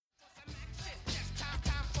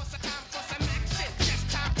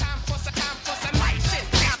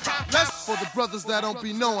brothers that don't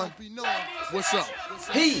be knowing. What's up?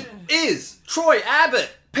 He is Troy Abbott,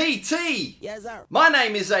 PT. Yes, sir. My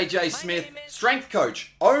name is AJ Smith, strength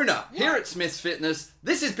coach, owner here at Smith's Fitness.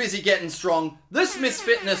 This is Busy Getting Strong, the Smith's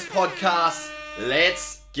Fitness podcast.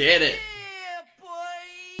 Let's get it.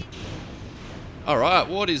 All right,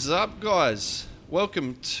 what is up, guys?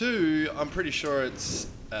 Welcome to, I'm pretty sure it's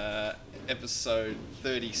episode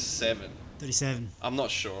 37. 37. I'm not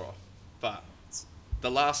sure, but the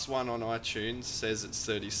last one on iTunes says it's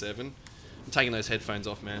 37. I'm taking those headphones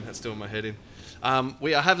off, man. That's doing my head in.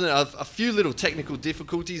 We are having a few little technical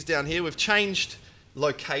difficulties down here. We've changed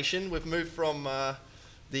location. We've moved from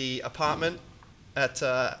the apartment at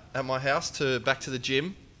my house to back to the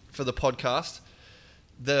gym for the podcast.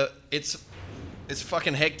 It's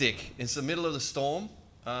fucking hectic. It's the middle of the storm.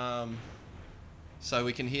 So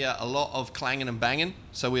we can hear a lot of clanging and banging.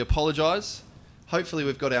 So we apologise. Hopefully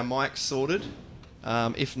we've got our mics sorted.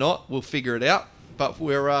 If not, we'll figure it out. But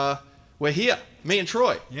we're here, me and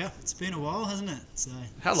Troy. Yeah, it's been a while, hasn't it? So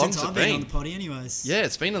how long's since it I've been? been on the potty, anyways. Yeah,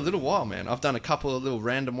 it's been a little while, man. I've done a couple of little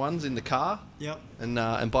random ones in the car. Yep.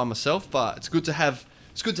 And by myself, but it's good to have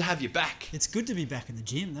you back. It's good to be back in the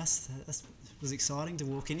gym. It was exciting to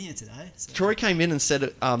walk in here today. So. Troy came in and said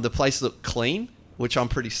the place looked clean, which I'm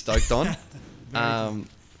pretty stoked on. Cool.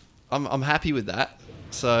 I'm happy with that.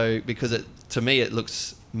 So because to me it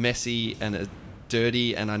looks messy and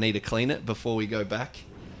dirty, and I need to clean it before we go back.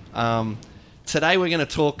 Today we're going to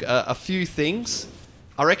talk a few things.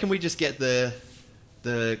 I reckon we just get the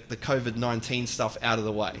COVID-19 stuff out of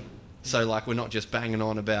the way. So like we're not just banging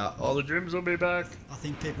on about the gyms will be back. I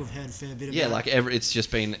think people have heard a fair bit about. Yeah, like it's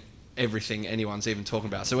just been everything anyone's even talking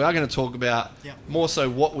about. So we are going to talk about more so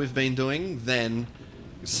what we've been doing than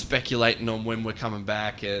speculating on when we're coming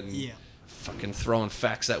back and fucking throwing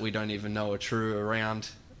facts that we don't even know are true around.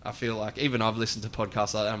 I feel like even I've listened to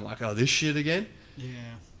podcasts like that. I'm like, oh, this shit again?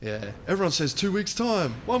 Yeah. Everyone says 2 weeks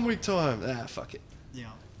time, 1 week time. Fuck it. Yeah.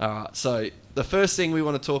 All right. So the first thing we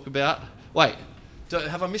want to talk about. Wait,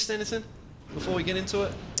 have I missed anything before we get into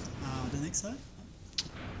it? I don't think so.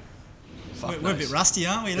 We're a bit rusty,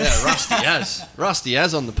 aren't we? Yeah, rusty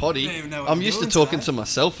as on the potty. Don't even know what I'm we're used to doing talking today. to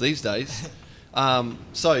myself these days.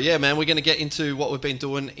 So yeah, man, we're going to get into what we've been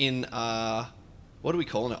doing in what are we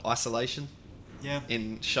calling it? Isolation? Yeah.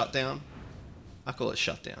 In shutdown? I call it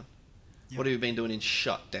shutdown. Yep. What have you been doing in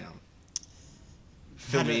shutdown?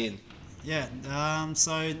 Fill me in. Yeah.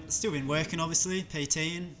 So still been working, obviously,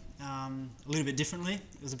 PTing, a little bit differently.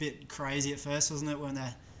 It was a bit crazy at first, wasn't it, when they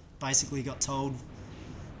basically got told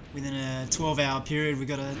within a 12-hour period we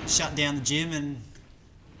got to shut down the gym, and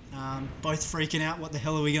both freaking out. What the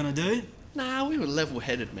hell are we going to do? Nah, we were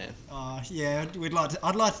level-headed, man. Yeah,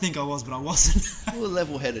 I'd like to think I was, but I wasn't. We were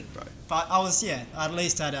level-headed, bro. But I was, I at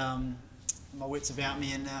least had my wits about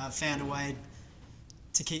me and found a way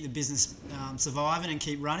to keep the business surviving and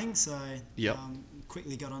keep running. So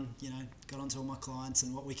quickly got onto all my clients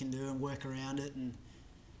and what we can do and work around it, and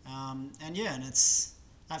it's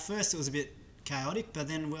at first it was a bit chaotic, but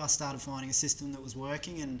then I started finding a system that was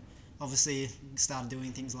working, and obviously started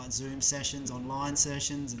doing things like Zoom sessions, online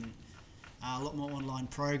sessions, and a lot more online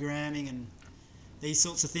programming and these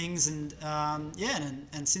sorts of things, and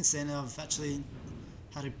and since then I've actually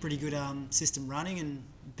had a pretty good system running, and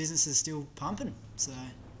business is still pumping, so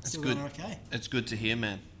it's still going okay. It's good to hear,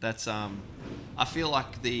 man. That's I feel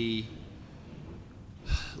like the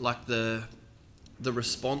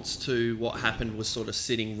response to what happened was sort of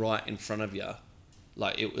sitting right in front of you,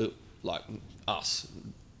 like it like us,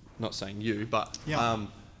 not saying you, but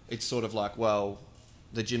it's sort of like, well,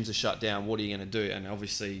 the gyms are shut down, what are you going to do? And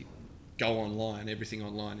obviously go online. Everything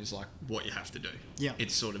online is like what you have to do. Yeah.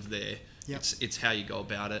 It's sort of there. Yep. It's how you go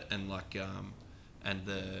about it, and like and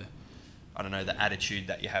the attitude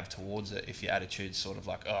that you have towards it. If your attitude's sort of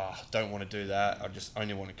like, oh, don't want to do that, I just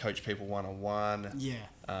only want to coach people one-on-one. Yeah.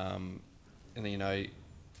 And then,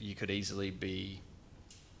 you could easily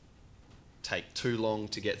take too long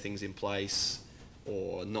to get things in place,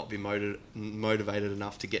 or not be motivated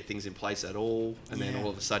enough to get things in place at all, and then all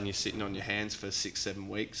of a sudden you're sitting on your hands for 6-7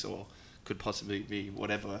 weeks, or could possibly be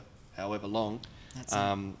however long.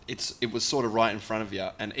 It was sort of right in front of you,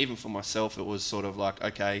 and even for myself it was sort of like,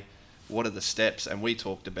 okay, what are the steps? And we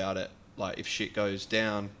talked about it, like if shit goes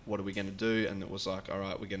down, what are we going to do? And it was like, all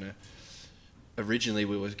right, originally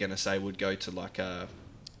we were going to say we'd go to like an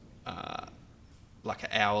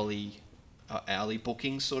hourly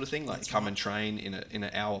booking sort of thing, like come and train in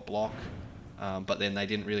an hour block, but then they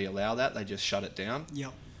didn't really allow that. They just shut it down.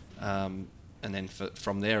 And then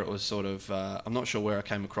from there it was sort of I'm not sure where I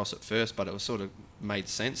came across at first, but it was sort of made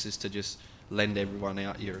sense, is to just lend everyone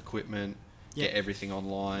out your equipment, get everything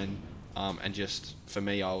online, And just for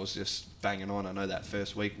me, I was just banging on. I know that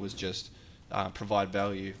first week was just provide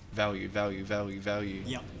value.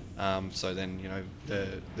 Yep. So then,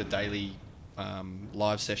 the daily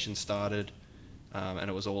live session started, and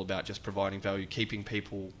it was all about just providing value, keeping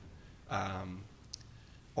people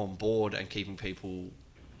on board and keeping people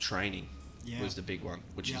training was the big one,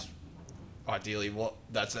 which is ideally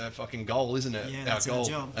that's our fucking goal, isn't it? Yeah, that's our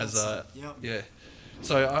job. Yeah.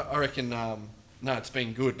 So I reckon, no, it's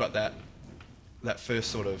been good, but that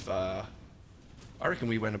first sort of, I reckon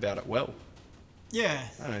we went about it well. Yeah.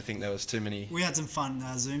 I don't think there was too many. We had some fun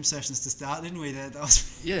Zoom sessions to start, didn't we? That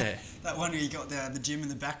was that one where you got the gym in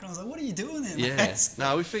the background. I was like, what are you doing there, yeah. mate?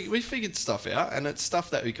 No, we figured stuff out, and it's stuff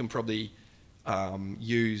that we can probably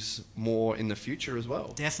use more in the future as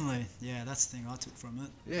well. Definitely. Yeah, that's the thing I took from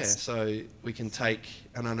it. Yeah, so we can take,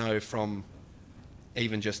 and I know from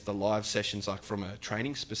even just the live sessions, like from a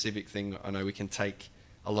training specific thing, I know we can take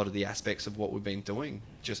a lot of the aspects of what we've been doing,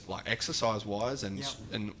 just like exercise wise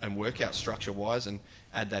and workout structure wise, and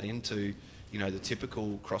add that into, the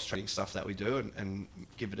typical cross training stuff that we do, and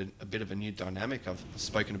give it a bit of a new dynamic. I've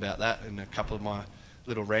spoken about that in a couple of my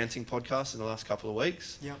little ranting podcasts in the last couple of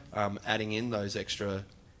weeks. Adding in those extra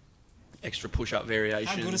push-up variations.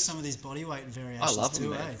 How good are some of these bodyweight variations? I love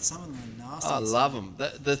them, man. Some of them are nasty. I love them.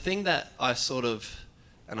 The thing that I sort of,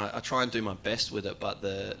 and I try and do my best with it, but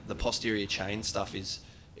the posterior chain stuff is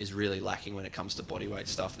really lacking when it comes to bodyweight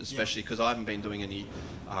stuff, especially because I haven't been doing any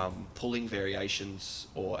pulling variations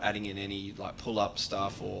or adding in any like pull-up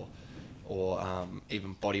stuff or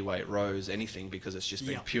even bodyweight rows, anything, because it's just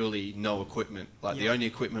been purely no equipment. Like the only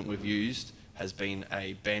equipment we've used has been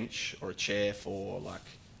a bench or a chair for like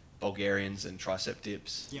Bulgarians and tricep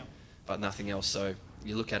dips, but nothing else. So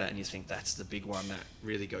you look at it and you think that's the big one that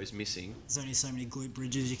really goes missing. There's only so many glute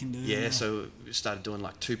bridges you can do. Yeah, so we started doing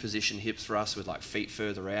like 2-position hips for us with like feet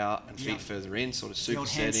further out and feet further in, sort of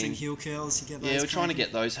supersetting. Hamstring heel curls, you get those. Yeah, we're trying to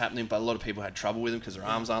get those happening, but a lot of people had trouble with them because their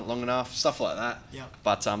arms aren't long enough, stuff like that.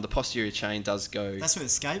 But the posterior chain does go. That's where the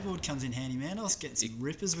skateboard comes in handy, man. I was getting some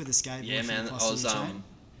rippers with the skateboard. Yeah, man.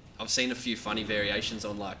 I've seen a few funny variations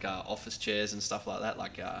on like office chairs and stuff like that,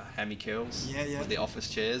 like hammy curls with the office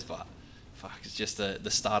chairs, but fuck, it's just the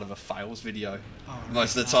start of a fails video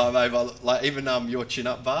most of the time, like even your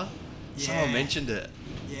chin-up bar, someone mentioned it,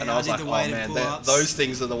 and I was like, oh man, those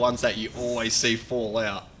things are the ones that you always see fall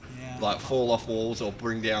out, like fall off walls or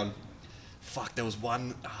bring down. Fuck, there was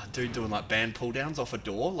one dude doing like band pull downs off a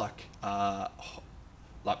door, like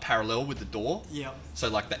parallel with the door, so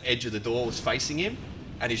like the edge of the door was facing him,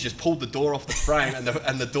 and he's just pulled the door off the frame,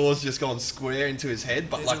 and the door's just gone square into his head,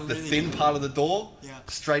 but like the thin part of the door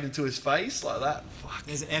straight into his face, like that. Fuck.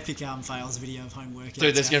 There's an epic fails video of home workouts.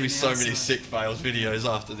 Dude, there's going to be so many sick fails videos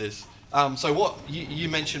after this. So what you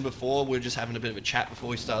mentioned before, we were just having a bit of a chat before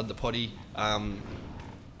we started the potty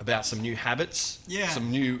about some new habits. Yeah.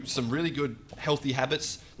 Some really good healthy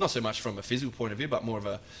habits. Not so much from a physical point of view, but more of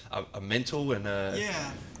a mental and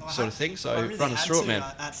sort of thing. So really run us through it, man.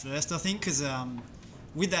 At first, I think, because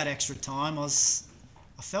with that extra time, I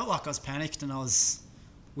felt like I was panicked, and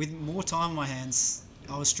with more time on my hands,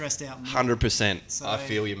 I was stressed out. 100%. I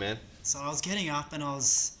feel you, man. So I was getting up, and I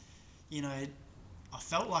was, I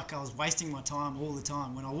felt like I was wasting my time all the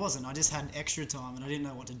time when I wasn't. I just had extra time, and I didn't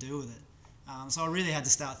know what to do with it. So I really had to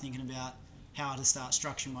start thinking about how to start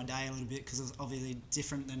structuring my day a little bit, because it was obviously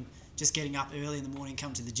different than just getting up early in the morning and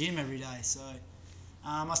come to the gym every day. So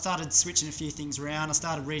I started switching a few things around. I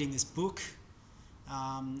started reading this book,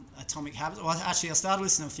 Atomic Habits. Well, actually, I started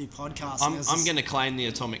listening to a few podcasts. I'm going to claim the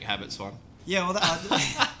Atomic Habits one. Yeah, well,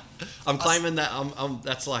 I'm claiming that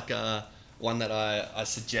that's like one that I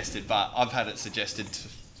suggested, but I've had it suggested.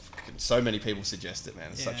 So many people suggest it,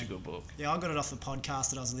 man. It's such a good book. Yeah, I got it off the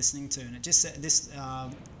podcast that I was listening to, and it just said this. I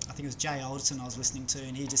think it was Jay Alderton I was listening to,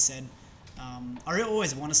 and he just said, I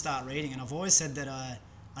always want to start reading, and I've always said that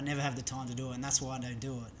I never have the time to do it, and that's why I don't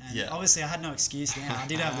do it. And obviously, I had no excuse then. I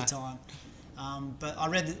did have the time. But I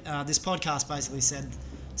read this podcast basically said,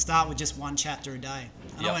 start with just one chapter a day.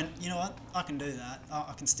 And I went, you know what? I can do that.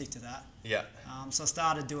 I can stick to that. Yeah. So I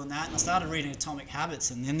started doing that, and I started reading Atomic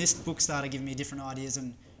Habits, and then this book started giving me different ideas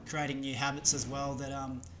and creating new habits as well that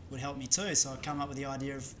would help me too. So I come up with the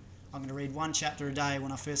idea of I'm going to read one chapter a day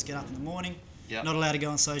when I first get up in the morning. Yep. Not allowed to go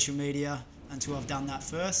on social media until I've done that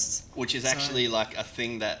first. Which is actually like a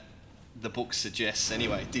thing that the book suggests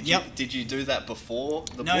anyway. Did you do that before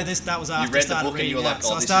the book? No, that was after I started reading that.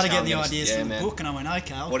 So I started getting the ideas from the book, and I went,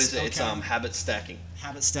 okay. What is it? It's habit stacking.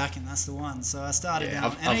 Habit stacking, that's the one. So I started.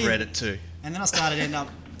 I've read it too. And then I started end up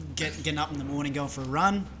getting up in the morning, going for a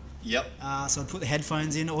run. Yep. So I'd put the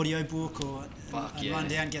headphones in, audio book, and run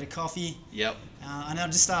down, get a coffee. Yep. And I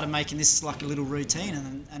just started making this like a little routine,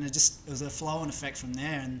 and it was a flow and effect from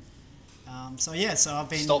there. And so I've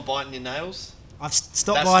been... Stop biting your nails? I've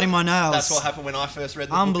stopped biting my nails. That's what happened when I first read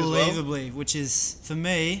the book as well. Unbelievably, which is, for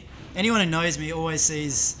me, anyone who knows me always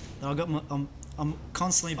sees that I'm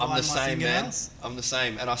constantly biting my fingernails. I'm the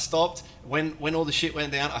same. And I stopped, when all the shit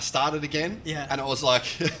went down, I started again. Yeah. And it was like,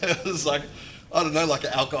 I don't know, like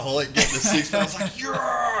an alcoholic getting a six, but I was like,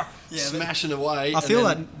 yeah, smashing away. I feel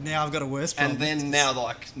like now I've got a worse problem. And then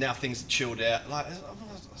now things are chilled out. Like,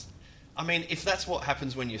 I mean, if that's what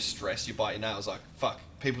happens when you're stressed, you bite your nails, like, fuck,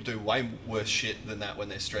 people do way worse shit than that when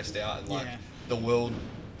they're stressed out. And like, the world,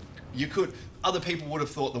 other people would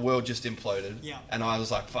have thought the world just imploded. Yeah. And I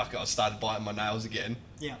was like, fuck, I started biting my nails again.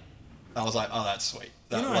 Yeah. I was like, oh, that's sweet.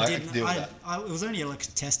 You know what I did? It was only like a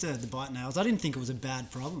tester, the bite nails. I didn't think it was a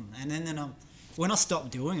bad problem. And then when I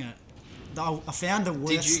stopped doing it, I found the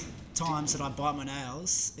worst times that I bite my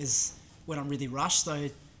nails is when I'm really rushed. So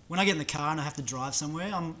when I get in the car and I have to drive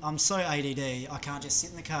somewhere, I'm so ADD, I can't just sit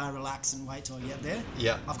in the car, relax and wait till I get there.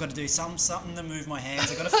 Yeah. I've got to do something to move my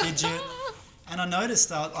hands. I've got to fidget. And I noticed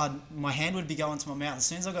that my hand would be going to my mouth. As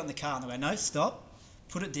soon as I got in the car, and they went, no, stop,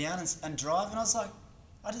 put it down and drive. And I was like,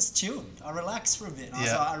 I just chilled. I relaxed for a bit. And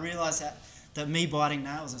I realised that me biting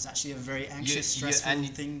nails is actually a very anxious, stressful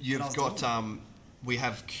thing. You've got, we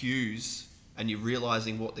have cues, and you're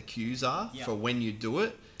realising what the cues are for when you do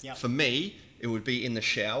it. Yep. For me, it would be in the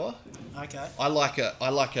shower. Okay. I like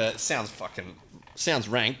a sounds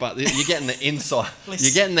rank, but you're getting the inside.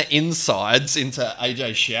 You're getting the insides into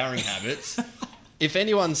AJ's showering habits. If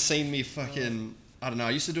anyone's seen me fucking, I don't know,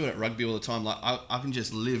 I used to do it at rugby all the time. Like I can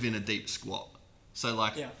just live in a deep squat. So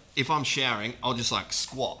like, if I'm showering, I'll just like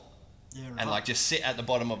squat, and like just sit at the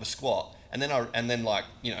bottom of a squat, and then like,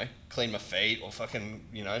 you know, clean my feet or fucking,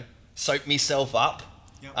 you know, soak myself up.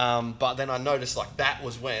 Yep. But then I noticed like that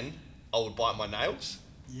was when I would bite my nails.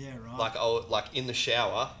 Yeah, right. Like in the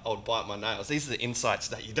shower, I would bite my nails. These are the insights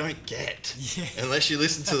that you don't get unless you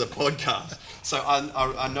listen to the podcast. So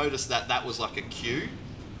I noticed that was like a cue.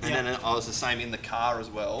 And then I was the same in the car as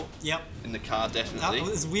well. Yep. In the car, definitely. That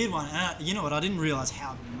was a weird one. And you know what? I didn't realise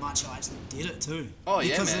how much I actually did it too. Oh,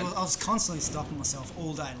 yeah, man. Because I was constantly stopping myself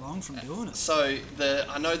all day long from doing it. So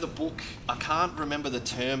I know the book, I can't remember the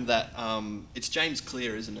term that, it's James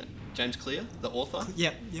Clear, isn't it? James Clear, the author?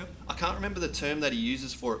 Yep. I can't remember the term that he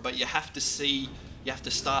uses for it, but you have to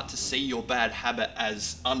start to see your bad habit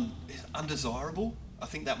as undesirable. I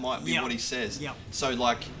think that might be what he says. Yep. So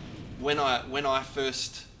like, when I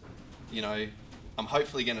first, you know, I'm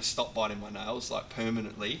hopefully going to stop biting my nails like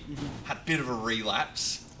permanently. Mm-hmm. Had a bit of a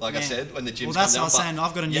relapse, like I said, when the gym's well, that's come down. What I was saying.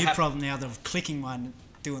 I've got a new problem now of clicking one,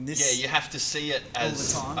 doing this. Yeah, you have to see it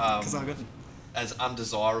as all the time because I got as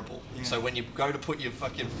undesirable. Yeah. So when you go to put your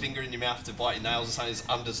fucking finger in your mouth to bite your nails or something, it's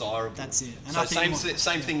undesirable. That's it. And so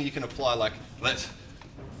same thing you can apply. Like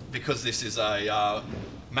because this is a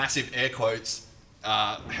massive air quotes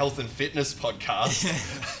health and fitness podcast.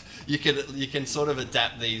 Yeah. You can sort of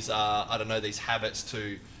adapt these these habits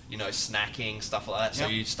to, you know, snacking, stuff like that. So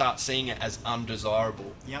you start seeing it as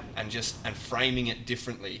undesirable. Yep. And framing it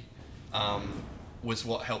differently was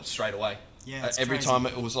what helped straight away. Yeah. Every crazy. Time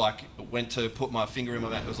it was like went to put my finger in my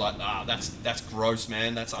mouth, it was like, that's gross,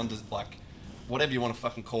 man. That's whatever you want to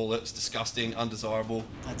fucking call it. It's disgusting, undesirable.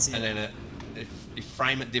 That's it. And then if you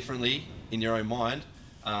frame it differently in your own mind,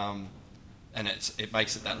 and it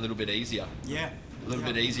makes it that little bit easier. Yeah. A little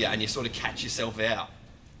bit easier, and you sort of catch yourself out.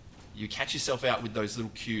 You catch yourself out with those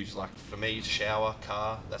little cues, like for me, shower,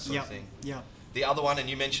 car, that sort of thing. Yeah. The other one, and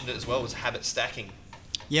you mentioned it as well, was habit stacking.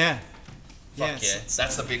 Yeah. Fuck yeah.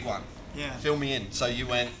 That's the big one. Yeah. Fill me in. So you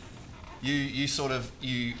went, you sort of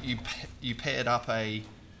you paired up a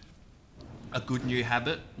good new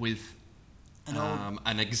habit with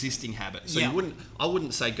an existing habit. So I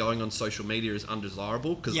wouldn't say going on social media is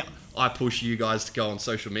undesirable, because I push you guys to go on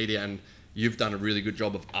social media, and you've done a really good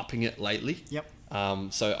job of upping it lately. Yep.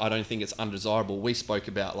 So I don't think it's undesirable. We spoke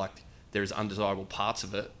about like there's undesirable parts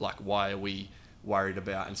of it. Like, why are we worried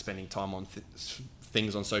about and spending time on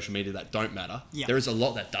things on social media that don't matter? Yep. There is a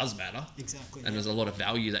lot that does matter. Exactly. And there's a lot of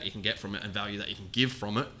value that you can get from it and value that you can give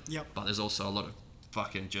from it. Yep. But there's also a lot of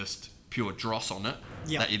fucking just pure dross on it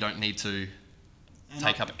that you don't need to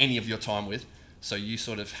take up any of your time with. So you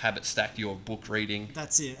sort of habit stack your book reading.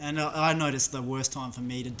 That's it. And I noticed the worst time for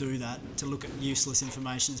me to do that, to look at useless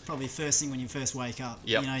information, is probably first thing when you first wake up.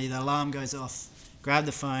 Yep. You know, the alarm goes off, grab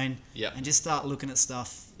the phone, and just start looking at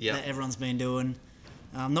stuff that everyone's been doing.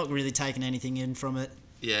 Not really taking anything in from it.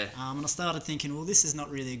 Yeah. And I started thinking, well, this is not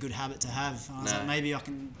really a good habit to have. And I was like, maybe I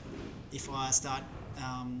can, if I start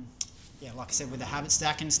like I said, with the habit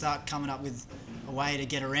stacking, start coming up with a way to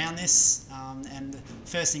get around this. And the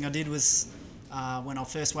first thing I did was, when I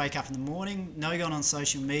first wake up in the morning, no going on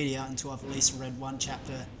social media until I've at least read one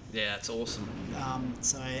chapter. Yeah, it's awesome.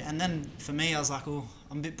 And then for me, I was like, oh,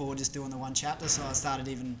 I'm a bit bored just doing the one chapter, so I started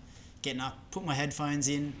even getting up, put my headphones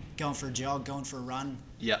in, going for a jog, going for a run,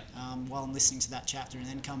 while I'm listening to that chapter, and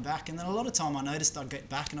then come back. And then a lot of time I noticed I'd get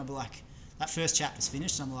back and I'd be like, that first chapter's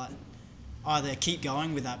finished. I'm like, either keep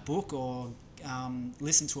going with that book or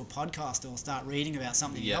listen to a podcast or start reading about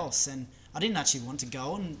something else. And I didn't actually want to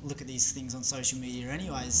go and look at these things on social media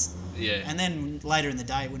anyways. Yeah. And then later in the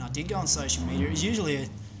day when I did go on social media, it was usually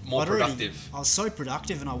more productive. I was so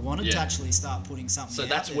productive and I wanted to actually start putting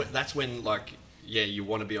something out there. That's when like, you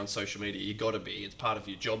want to be on social media. You got to be. It's part of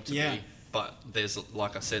your job to be. But there's,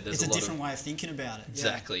 like I said, there's it's a different way of thinking about it.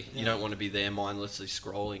 Exactly. You don't want to be there mindlessly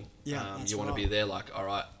scrolling. That's you want to be there like, all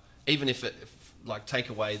right, even if take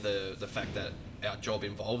away the fact that our job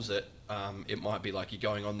involves it, it might be like you're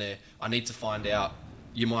going on there, I need to find out,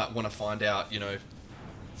 you might want to find out,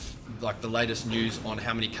 like the latest news on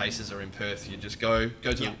how many cases are in Perth. You just go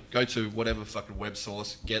to whatever fucking web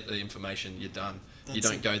source, get the information, you're done. You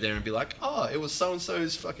don't go there and be like, oh, it was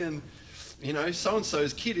so-and-so's fucking,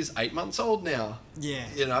 so-and-so's kid is 8 months old now. Yeah.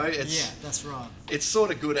 That's right. It's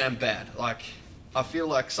sort of good and bad. Like, I feel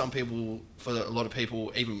like some people, for a lot of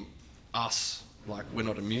people, even us, like, we're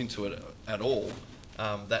not immune to it at all.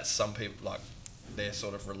 That's some people, like, their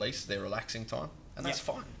sort of release, their relaxing time. And that's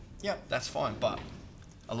fine. Yep. That's fine. But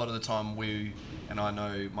a lot of the time and I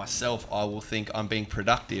know myself, I will think I'm being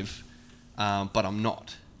productive, but I'm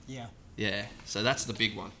not. Yeah. Yeah. So that's the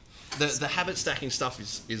big one. The habit stacking stuff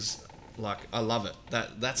is like, I love it.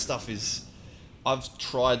 That stuff is, I've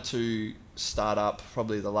tried to start up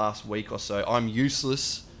probably the last week or so. I'm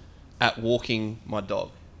useless at walking my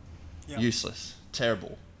dog. Yep. Useless.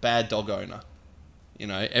 Terrible. Bad dog owner.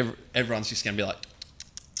 Everyone's just going to be like,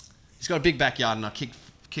 he's got a big backyard and I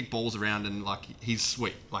kick balls around and like, he's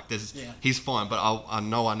sweet. Like he's fine, but I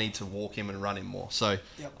know I need to walk him and run him more. So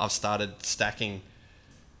I've started stacking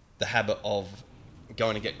the habit of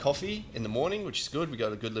going to get coffee in the morning, which is good. We go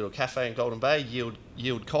to a good little cafe in Golden Bay,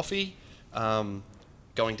 yield coffee.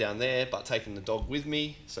 Going down there, but taking the dog with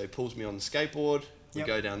me, so he pulls me on the skateboard. We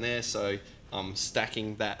go down there, so I'm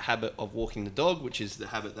stacking that habit of walking the dog, which is the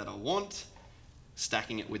habit that I want,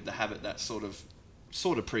 stacking it with the habit that's sort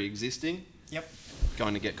of pre-existing. Yep.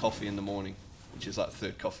 Going to get coffee in the morning, which is like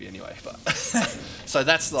third coffee anyway. But so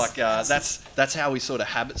that's like that's how we sort of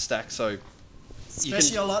habit stack. So.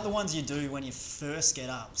 Especially I like the ones you do when you first get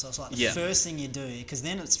up. So it's like the first thing you do, because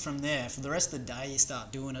then it's from there. For the rest of the day, you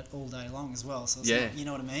start doing it all day long as well. So it's like, you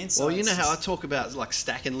know what I mean? So well, you know how I talk about like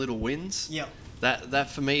stacking little wins? Yeah. That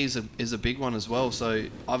for me is a big one as well. So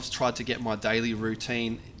I've tried to get my daily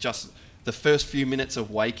routine, just the first few minutes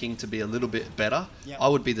of waking, to be a little bit better. Yep. I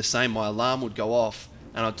would be the same. My alarm would go off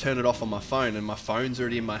and I'd turn it off on my phone and my phone's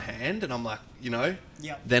already in my hand and I'm like,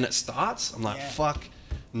 then it starts. I'm like, fuck.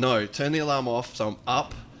 No, turn the alarm off, so I'm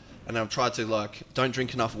up, and I've tried to, like, don't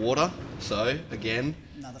drink enough water. So, again,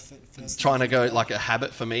 trying to go, like, a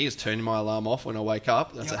habit for me is turning my alarm off when I wake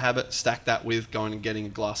up. That's a habit. Stack that with going and getting a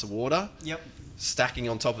glass of water. Yep. Stacking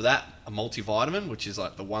on top of that, a multivitamin, which is,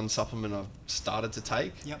 like, the one supplement I've started to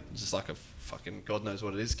take. Yep. Just like a fucking, God knows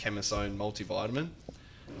what it is, chemist's own multivitamin.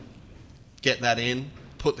 Get that in,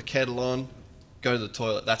 put the kettle on, go to the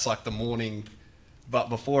toilet. That's, like, the morning. But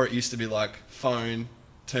before it used to be, like, phone,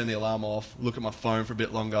 turn the alarm off, look at my phone for a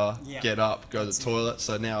bit longer, get up, go to the toilet.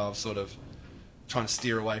 So now I've sort of trying to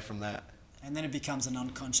steer away from that. And then it becomes an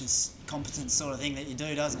unconscious competence sort of thing that you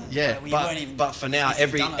do, doesn't it? Yeah, but for now,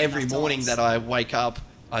 every morning that I wake up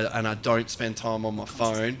and I don't spend time on my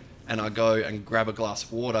phone and I go and grab a glass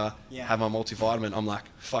of water, have my multivitamin, I'm like,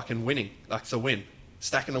 fucking winning. Like, it's a win.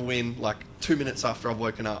 Stacking a win, like 2 minutes after I've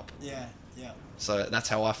woken up. Yeah. So that's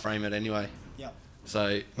how I frame it anyway.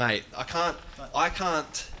 So, mate, I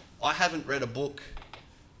haven't read a book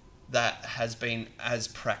that has been as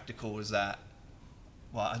practical as that.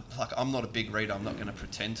 Well, I'm not a big reader. I'm not going to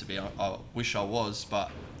pretend to be. I wish I was,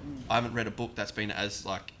 but I haven't read a book that's been as,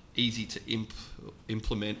 like, easy to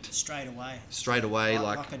implement. Straight away,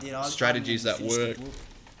 like I did. Strategies that work.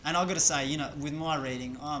 And I've got to say, with my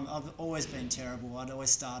reading, I've always been terrible. I'd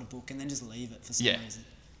always start a book and then just leave it for some reason.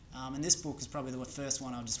 And this book is probably the first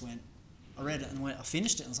one I read it and I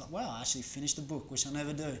finished it and I was like, wow, I actually finished a book, which I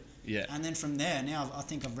never do. Yeah. And then from there, now I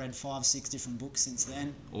think I've read 5 or 6 different books since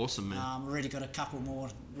then. Awesome, man. I've already got a couple more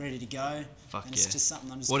ready to go. Fuck and it's just something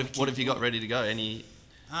I'm just What have you got ready to go? Any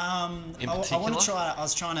in particular? I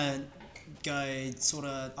was trying to go sort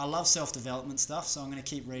of. I love self-development stuff, so I'm going to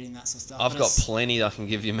keep reading that sort of stuff. I've got plenty I can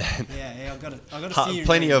give you, man. Yeah, I've got a few.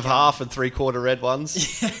 Plenty of half and 3/4 read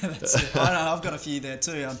ones. Yeah, that's it. I know, I've got a few there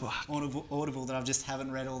too. Audible that I just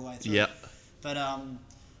haven't read all the way through. Yep. But I'm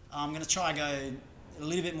going to try and go a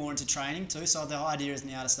little bit more into training too. So the idea is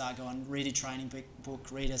now to start going, read a training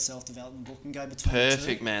book, read a self-development book, and go between the two.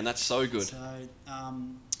 Perfect, man. That's so good. So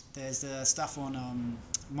there's the stuff on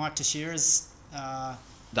Mike Teixeira's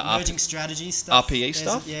the emerging strategy stuff. RPE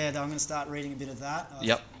stuff? Yeah, I'm going to start reading a bit of that.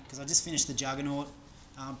 Yep. Because I just finished the Juggernaut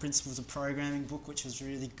Principles of Programming book, which was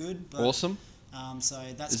really good. But, awesome. So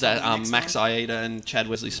that's is that Max Aida and Chad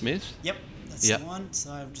Wesley Smith? Yep, that's the one.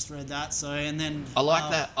 So I've just read that. So and then I like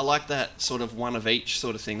that. I like that sort of one of each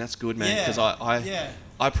sort of thing. That's good, man. Because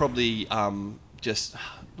I probably just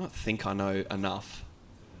not think I know enough.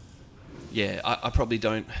 Yeah, I probably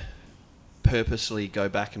don't purposely go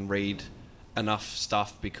back and read enough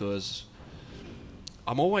stuff because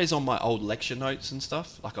I'm always on my old lecture notes and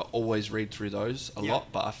stuff. Like I always read through those a lot,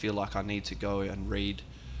 but I feel like I need to go and read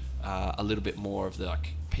a little bit more of the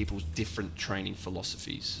like people's different training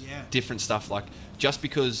philosophies, different stuff. Like just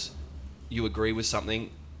because you agree with something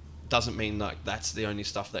doesn't mean like that's the only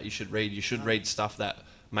stuff that you should read. You should read stuff that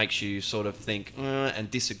makes you sort of think and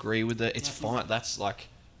disagree with it. It's fine. That's like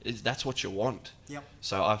that's what you want. Yep.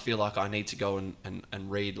 So I feel like I need to go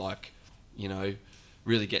and read like, you know,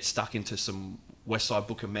 really get stuck into some Westside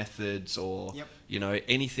Booker methods or, you know,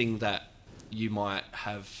 anything that you might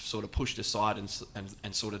have sort of pushed aside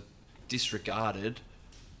and sort of disregarded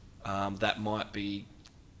that might be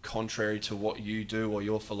contrary to what you do or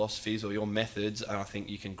your philosophies or your methods. And I think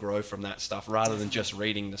you can grow from that stuff rather than just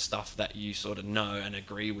reading the stuff that you sort of know and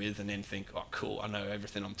agree with and then think, oh, cool, I know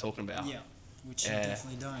everything I'm talking about. Yeah, which you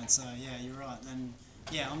definitely don't. So, yeah, you're right. And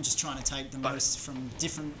I'm just trying to take the most from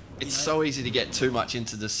different... It's so easy to get too much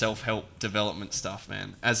into the self-help development stuff,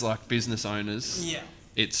 man. As like business owners,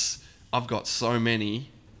 I've got so many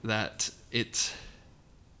that it's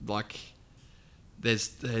like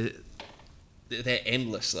they're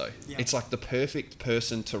endless though. Yeah. It's like the perfect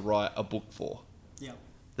person to write a book for. Yeah.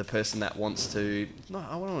 The person that wants to, no,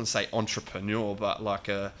 I don't want to say entrepreneur, but like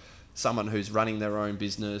someone who's running their own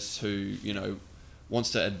business who, you know,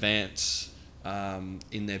 wants to advance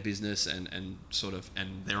in their business and sort of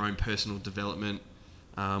and their own personal development.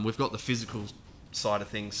 We've got the physical side of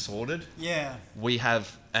things sorted. Yeah. We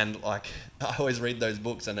have, and like I always read those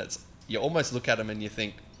books and it's, you almost look at them and you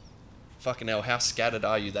think, fucking hell, how scattered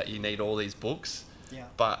are you that you need all these books? Yeah.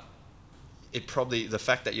 But it probably, the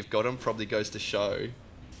fact that you've got them probably goes to show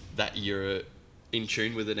that you're in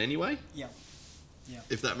tune with it anyway. Yeah. Yeah.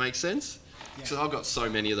 If that makes sense. Yeah. So I've got so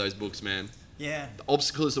many of those books, man. Yeah. The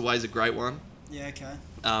Obstacle is the Way is a great one. Yeah, okay.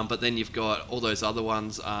 But then you've got all those other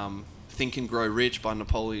ones. Think and Grow Rich by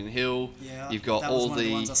Napoleon Hill. Yeah. You've got that was one of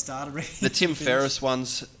the ones I started reading. The Tim Ferriss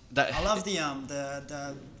ones. I love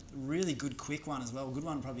the really good quick one as well. A good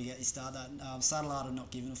one to probably get you started. That Subtle Art of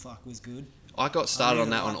Not Giving a Fuck was good. I got started on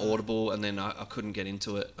that on Audible and then I couldn't get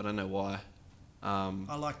into it. I don't know why.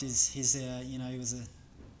 I liked his you know, he was a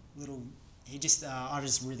little... He just... I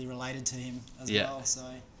just really related to him as well, so...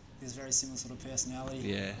 He was a very similar sort of personality.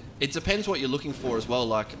 Yeah. It depends what you're looking for as well.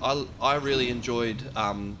 Like, I really enjoyed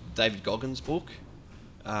David Goggins' book.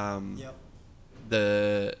 Yep.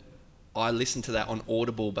 I listened to that on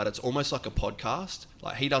Audible, but it's almost like a podcast.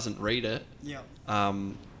 Like, he doesn't read it. Yep.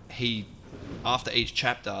 After each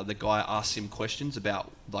chapter, the guy asks him questions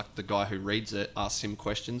about, like, the guy who reads it asks him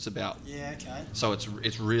questions about... Yeah, okay. So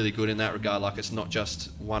it's really good in that regard. Like, it's not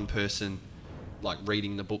just one person, like,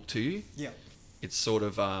 reading the book to you. Yep. It's sort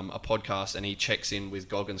of a podcast, and he checks in with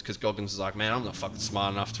Goggins because Goggins is like, man, I'm not fucking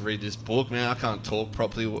smart enough to read this book, man. I can't talk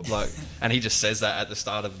properly, like, and he just says that at the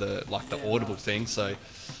start of the Audible thing. So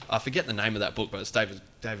I forget the name of that book, but it's David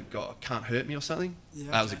Can't Hurt Me or something. Yeah,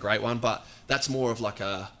 that was a great one, but that's more of like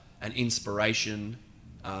an inspiration,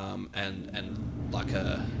 and like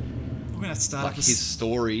a. We're gonna start like his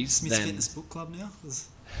stories. Smith's Fitness Book Club now.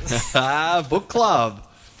 Book club,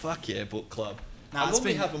 fuck yeah, book club. Nah, I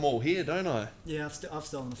normally have them all here, don't I? Yeah, I've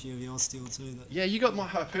stolen a few of yours still too. Yeah, you got my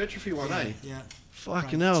hypertrophy one, eh? Yeah.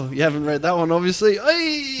 Fucking hell, you haven't read that one, obviously.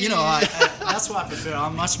 Hey! You know, that's what I prefer.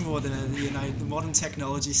 I'm much more than the modern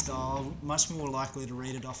technology style. Much more likely to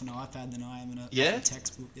read it off an iPad than I am in a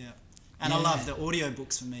textbook. Yeah. And I love the audio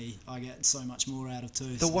books. For me, I get so much more out of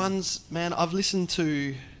too. The ones, man, I've listened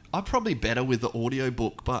to. I'm probably better with the audio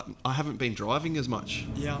book, but I haven't been driving as much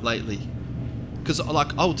lately. Because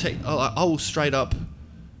like I'll straight up,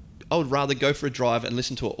 I would rather go for a drive and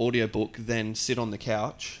listen to an audiobook than sit on the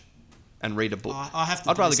couch and read a book. I have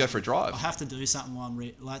to. I'd rather go for a drive. I have to do something while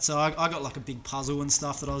I'm so I got like a big puzzle and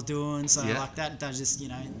stuff that I was doing. So like that just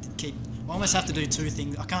keep. I almost have to do two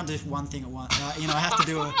things. I can't do one thing at once. I have to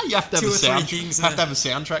do you have to have two a or sound, three things. Have to have a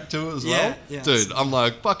soundtrack to it as Yeah, well. yeah. Dude, I'm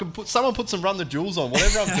like, fucking someone put some Run the Jewels on,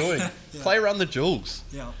 whatever I'm doing. Play Run the Jewels.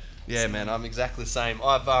 Yeah. Yeah, man, I'm exactly the same.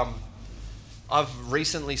 I've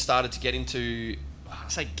recently started to get into. I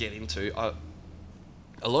say get into.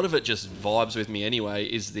 A lot of it just vibes with me anyway.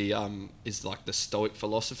 Is like the Stoic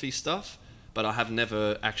philosophy stuff, but I have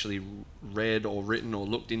never actually read or written or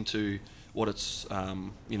looked into what it's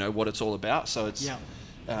what it's all about. So it's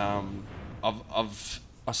I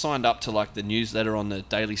signed up to like the newsletter on the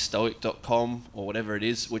dailystoic.com or whatever it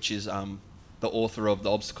is, which is the author of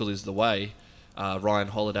The Obstacle Is the Way, Ryan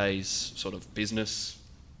Holiday's sort of business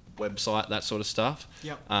website, that sort of stuff.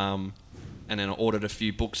 And then I ordered a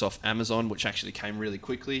few books off Amazon, which actually came really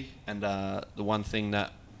quickly. And the one thing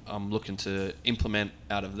that I'm looking to implement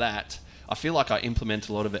out of that, I feel like I implement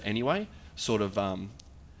a lot of it anyway, sort of, and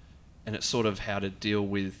it's sort of how to deal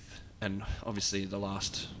with, and obviously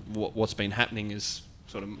what's been happening is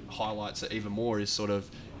sort of highlights it even more, is sort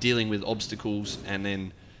of dealing with obstacles and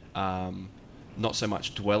then not so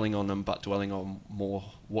much dwelling on them, but dwelling on more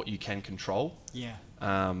what you can control. Yeah.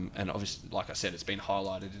 And obviously, like I said, it's been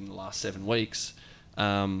highlighted in the last 7 weeks.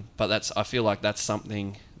 But I feel like that's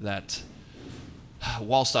something that,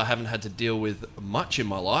 whilst I haven't had to deal with much in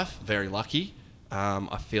my life, very lucky,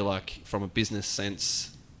 I feel like from a business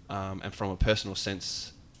sense and from a personal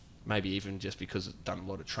sense, maybe even just because I've done a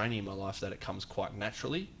lot of training in my life, that it comes quite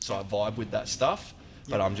naturally. So I vibe with that stuff,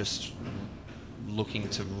 but I'm just looking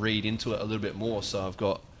to read into it a little bit more. So I've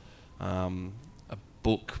got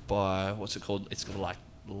book by, what's it called? It's called like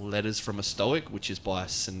Letters from a Stoic, which is by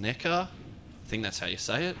Seneca. I think that's how you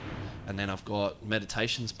say it. And then I've got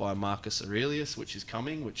Meditations by Marcus Aurelius, which is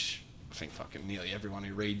coming, which I think fucking nearly everyone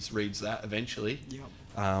who reads that eventually.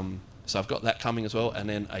 So I've got that coming as well. And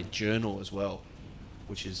then a journal as well,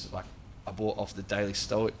 which is like, I bought off the Daily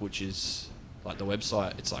Stoic, which is like the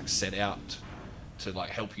website. It's like set out to like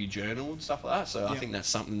help you journal and stuff like that. So I think that's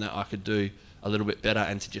something that I could do a little bit better,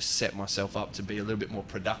 and to just set myself up to be a little bit more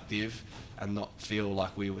productive and not feel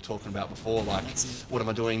like we were talking about before, like, what am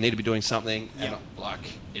I doing? Need to be doing something. And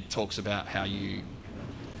like, it talks about how you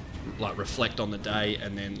like reflect on the day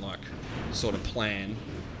and then like sort of plan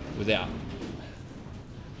without,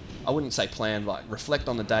 I wouldn't say plan, like reflect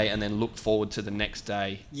on the day and then look forward to the next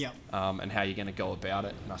day. And how you're going to go about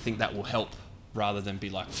it. And I think that will help, rather than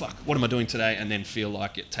be like, fuck, what am I doing today? And then feel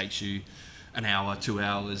like it takes you an hour, 2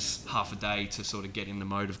 hours, half a day to sort of get in the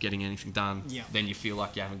mode of getting anything done. Then you feel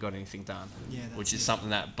like you haven't got anything done. Which is something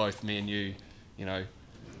that both me and you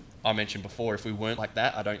I mentioned before, if we weren't like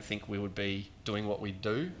that, I don't think we would be doing what we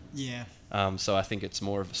do. So I think it's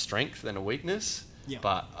more of a strength than a weakness.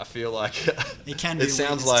 But I feel like it can be. It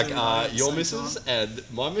sounds like your missus and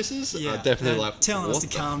my missus are definitely like telling us to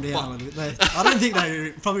calm down a little bit. I don't think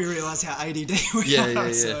they probably realise how ADD we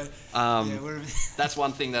are. So, that's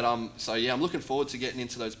one thing that I'm looking forward to getting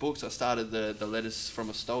into those books. I started the Letters from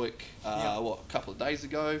a Stoic a couple of days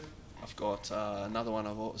ago. I've got another one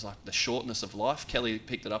of what was like The Shortness of Life. Kelly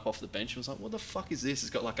picked it up off the bench and was like, what the fuck is this?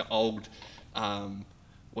 It's got like an old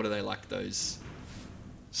what are they, like those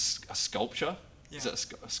a sculpture? Is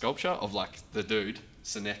it a sculpture of like the dude,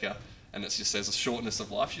 Seneca, and it just says The Shortness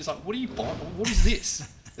of Life. She's like, what are you buying? What is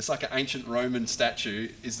this? It's like an ancient Roman statue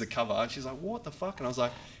is the cover. And she's like, what the fuck? And I was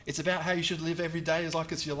like, it's about how you should live every day as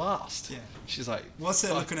like it's your last. She's like, what's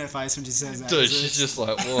that look on her face when she says that? Dude, she's just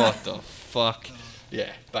like, what the fuck?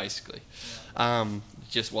 Yeah, basically.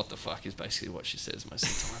 Just what the fuck is basically what she says most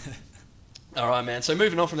of the time. All right, man. So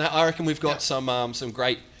moving on from that, I reckon we've got some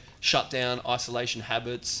great shutdown, isolation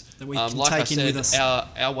habits that we can like take I said, in with us.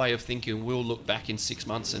 Our way of thinking, we'll look back in 6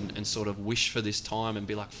 months and sort of wish for this time and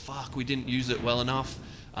be like, fuck, we didn't use it well enough.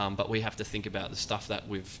 But we have to think about the stuff that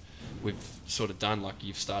we've sort of done. Like,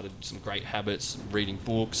 you've started some great habits, reading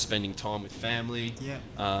books, spending time with family.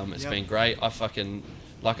 It's been great. I fucking,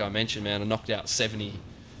 like I mentioned, man, I knocked out 70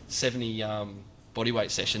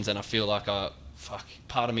 bodyweight sessions, and I feel like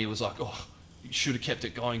part of me was like, oh, you should have kept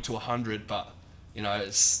it going to 100, but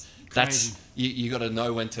it's crazy. That's you got to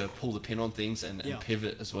know when to pull the pin on things and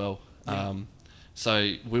pivot as well.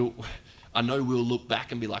 So I know we'll look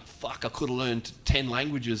back and be like, fuck, I could have learned 10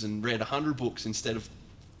 languages and read 100 books instead of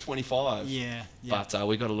 25. But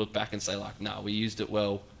we got to look back and say like, no, we used it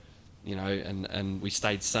well, and we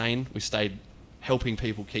stayed sane. We stayed helping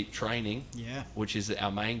people keep training, which is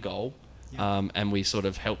our main goal. And we sort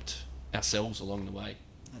of helped ourselves along the way.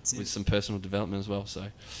 That's it. With some personal development as well. So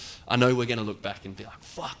I know we're going to look back and be like,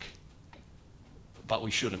 fuck, but we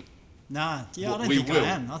shouldn't. Nah, yeah, I don't We think will. I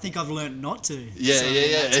am. I think I've learned not to. Yeah, So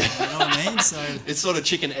yeah. You know what I mean? So It's sort of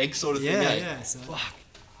chicken egg sort of thing. yeah, Eh? yeah. So Fuck.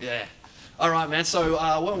 Yeah. All right, man. So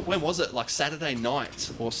when was it? Like Saturday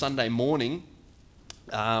night or Sunday morning?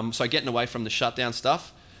 So getting away from the shutdown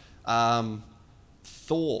stuff.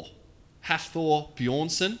 Thor, Hafthor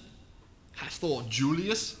Bjornsson, Hafthor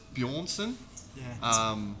Julius Bjornsson.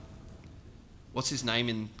 yeah. What's his name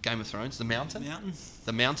in Game of Thrones? The Mountain? Mountain.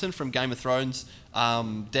 The Mountain from Game of Thrones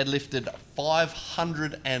deadlifted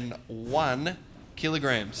 501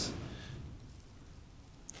 kilograms.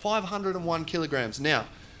 501 kilograms. Now,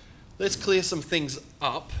 let's clear some things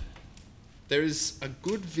up. There is a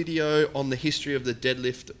good video on the history of the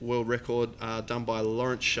deadlift world record done by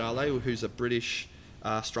Lawrence Charlet, who's a British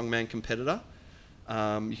strongman competitor.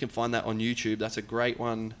 You can find that on YouTube. That's a great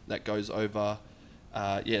one that goes over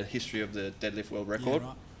the history of the deadlift world record. Yeah,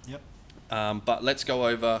 right. Yep. But let's go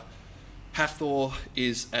over. Hafthor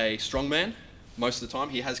is a strongman most of the time.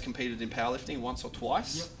 He has competed in powerlifting once or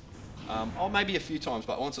twice. Yep. Or maybe a few times,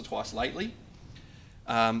 but once or twice lately.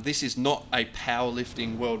 This is not a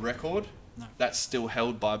powerlifting world record. No. That's still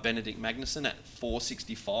held by Benedict Magnuson at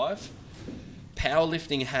 465.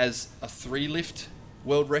 Powerlifting has a 3-lift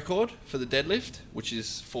world record for the deadlift, which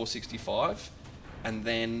is 465. And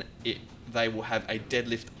then they will have a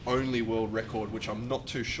deadlift only world record, which I'm not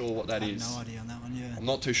too sure what that is. No idea on that one. Yeah. I'm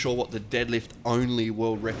not too sure what the deadlift only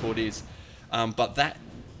world record is. But that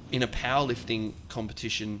in a powerlifting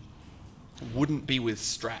competition wouldn't be with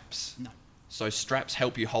straps. No. So straps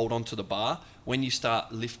help you hold onto the bar. When you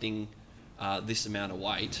start lifting this amount of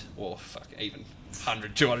weight, or even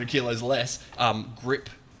 100, 200 kilos less, grip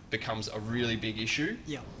becomes a really big issue.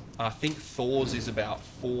 Yeah. I think Thor's is about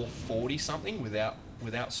 440 something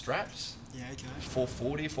without straps. Yeah. Okay.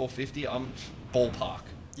 440, 450, ballpark.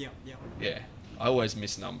 Yeah. Yeah. Yeah, I always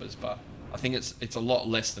miss numbers, but I think it's a lot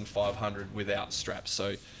less than 500 without straps.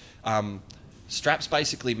 So straps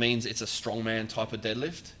basically means it's a strongman type of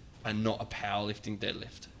deadlift and not a powerlifting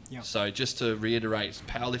deadlift. Yep. So just to reiterate,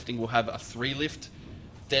 powerlifting will have a 3-lift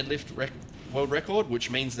deadlift world record,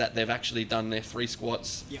 which means that they've actually done their 3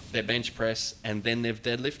 squats, Yep. their bench press, and then they've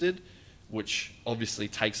deadlifted, which obviously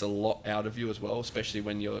takes a lot out of you as well, especially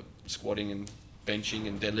when you're squatting and benching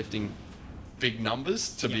and deadlifting big numbers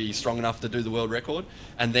to Yep. be strong enough to do the world record.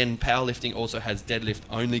 And then powerlifting also has deadlift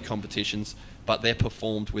only competitions, but they're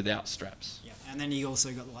performed without straps. Yeah. And then you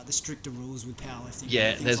also got like the stricter rules with powerlifting.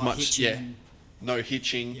 Yeah, things there's like much. hitching Yeah, and- no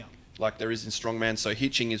hitching Yeah. like there is in strongman. So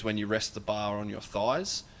hitching is when you rest the bar on your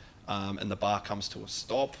thighs, and the bar comes to a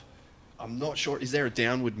stop. I'm not sure. Is there a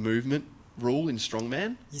downward movement rule in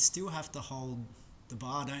strongman? You still have to hold the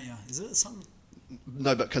bar, don't you? Is it something?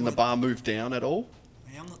 No, but can the bar move down at all?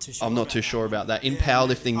 Yeah, I'm not too sure. I'm not about too that sure one. about that. In Yeah,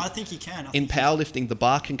 powerlifting, I think you can. in powerlifting, the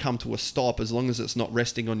bar can come to a stop as long as it's not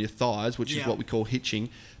resting on your thighs, which is Yeah. what we call hitching.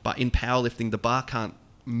 But in powerlifting, the bar can't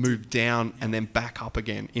move down and then back up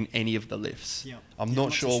again in any of the lifts. Yeah. I'm Yeah, not I'm not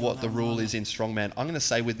too sure sure what the that rule one is in strongman. I'm going to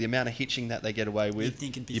say with the amount of hitching that they get away with,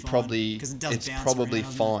 think it'd be you fine, probably 'cause it does it's bounce probably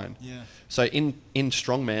around, doesn't fine. it? Yeah. So in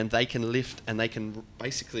strongman, they can lift and they can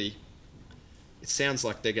basically. It sounds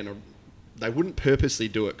like they're going to. They wouldn't purposely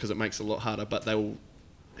do it because it makes it a lot harder, but they will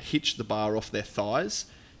hitch the bar off their thighs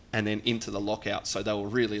and then into the lockout. So they will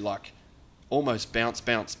really like almost bounce,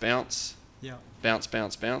 bounce, bounce, Yeah. bounce,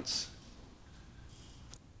 bounce, bounce.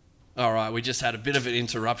 All right, we just had a bit of an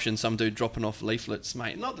interruption. Some dude dropping off leaflets,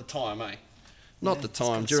 mate. Not the time, eh? Not the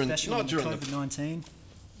time during not during the COVID-19.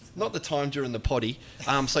 not the time during the potty.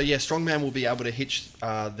 So yeah, strongman will be able to hitch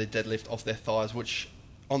the deadlift off their thighs, which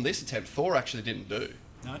on this attempt Thor actually didn't do.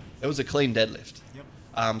 No. It was a clean deadlift.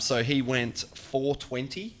 Yep. So he went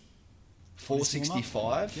 420,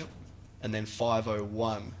 465, Yep. and then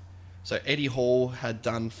 501. So Eddie Hall had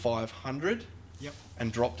done 500 Yep.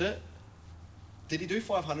 and dropped it. Did he do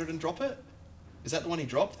 500 and drop it? Is that the one he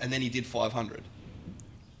dropped? And then he did 500.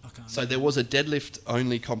 I can't So there was a deadlift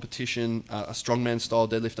only competition, a strongman style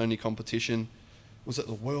deadlift only competition. Was it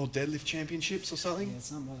the World Deadlift Championships or something? Yeah,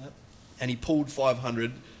 something like that. And he pulled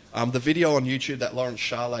 500. The video on YouTube that Lawrence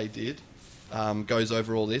Charlet did goes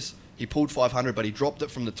over all this. He pulled 500, but he dropped it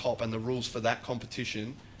from the top, and the rules for that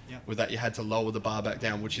competition Yep. were that you had to lower the bar back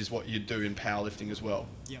down, which is what you do in powerlifting as well.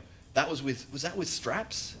 Yep. Was that with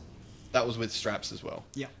straps? That was with straps as well.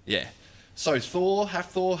 Yep. Yeah. So Hafthor,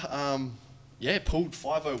 pulled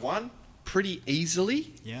 501 pretty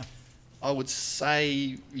easily. Yeah. I would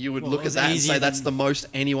say you would Well, look it at was that and easier say that's than- the most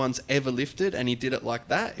anyone's ever lifted, and he did it like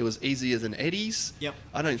that. It was easier than Eddie's. Yep.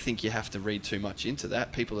 I don't think you have to read too much into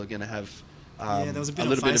that. People are going to have Yeah, there was a bit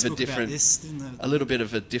little on bit of a Facebook about different, this, didn't there? a little bit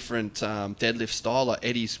of a different deadlift style. Like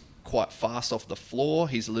Eddie's quite fast off the floor.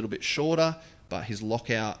 He's a little bit shorter, but his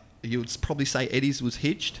lockout you would probably say Eddie's was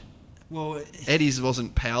hitched. Well, Eddie's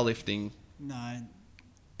wasn't powerlifting. no.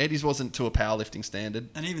 Eddie's wasn't to a powerlifting standard.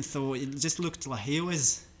 And even Thor, it just looked like he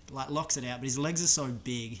always like locks it out, but his legs are so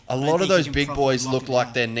big. A I don't lot of think he those can big properly boys lock look it like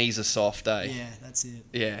out. their knees are soft, eh? Yeah, that's it.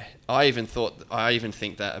 Yeah. I even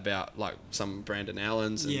think that about like some Brandon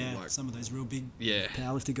Allens and Yeah, like some of those real big yeah.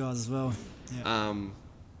 powerlifter guys as well. Yeah.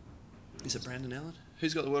 Is it Brandon Allen?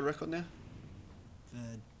 Who's got the world record now? The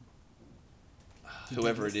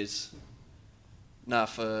Whoever it is. Nah,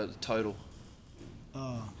 for total.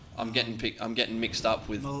 Oh. I'm getting mixed up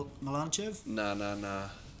with. Milanichev? Nah.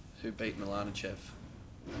 Who beat Milanichev?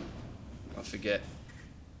 I forget.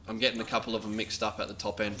 I'm getting a couple of them mixed up at the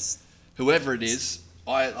top end. Whoever it is,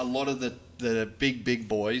 a lot of the big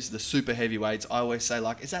boys, the super heavyweights, I always say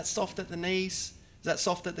like, is that soft at the knees? Is that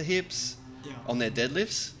soft at the hips? Yeah. On their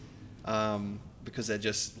deadlifts, because they're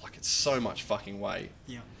just like it's so much fucking weight.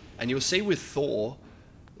 Yeah. And you'll see with Thor,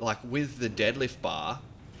 like with the deadlift bar,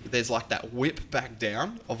 there's like that whip back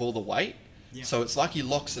down of all the weight. Yeah. So it's like he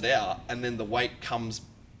locks it out, and then the weight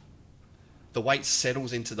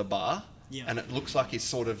settles into the bar, Yeah. and it looks like he's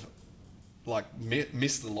sort of like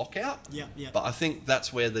missed the lockout. Yeah. But I think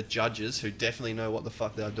that's where the judges, who definitely know what the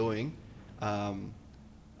fuck they're doing,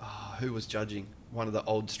 who was judging? One of the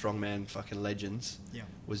old strongman fucking legends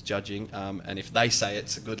was judging, and if they say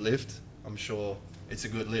it's a good lift, I'm sure it's a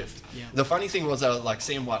good lift. Yeah. The funny thing was I was like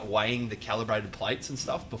seeing like weighing the calibrated plates and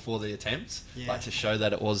stuff before the attempts, like to show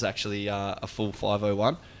that it was actually a full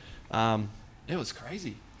 501. It was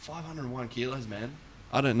crazy. 501 kilos, man.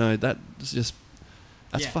 I don't know. That's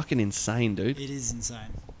fucking insane, dude. It is insane.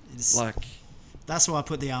 It's Like, that's why I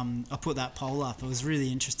put that poll up. It was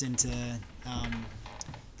really interesting to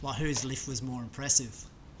like whose lift was more impressive.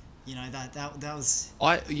 You know, that was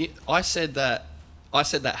I said that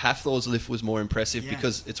Hafthor's lift was more impressive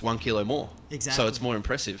because it's 1 kilo more. Exactly. So it's more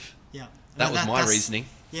impressive. yeah. That was my reasoning.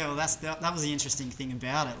 Yeah, well, that was the interesting thing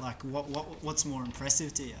about it. Like, what's more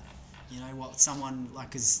impressive to you? You know, what someone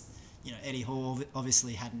like is. You know, Eddie Hall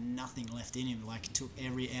obviously had nothing left in him. Like, took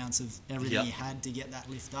every ounce of everything he had to get that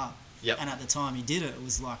lift up. Yep. And at the time he did it, it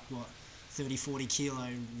was like, 30, 40 kilo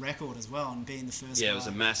record as well, and being the first guy. Yeah, it was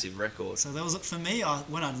a massive record. So there was, for me,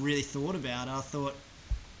 when I'd really thought about it, I thought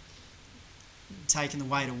taking the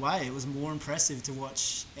weight away, it was more impressive to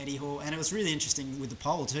watch Eddie Hall. And it was really interesting with the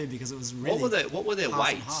poll too, because it was really What were their half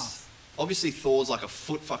and weights? half. Obviously, Thor's like a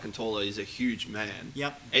foot fucking taller. He's a huge man.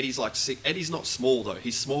 Yep. Eddie's like Eddie's not small though.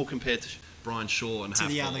 He's small compared to Brian Shaw and To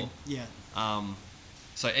the Hafthor. other, yeah.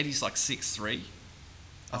 So Eddie's like 6'3",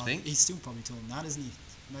 I think. He's still probably taller than that, isn't he?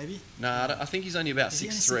 Maybe? Nah, I think he's only about Is he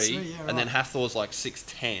only 6'3", 6'3"? Yeah, and then right. Hafthor's like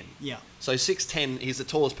 6'10". Yeah. So 6'10", he's the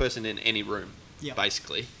tallest person in any room, Yep.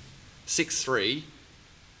 basically. 6'3",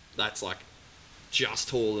 that's like just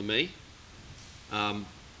taller than me. I'm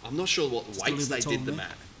not sure what Just a weights little they bit taller did than them me.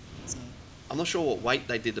 at. So, I'm not sure what weight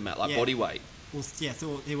they did them at, like Yeah. body weight. well, yeah,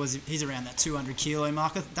 thought he's around that 200 kilo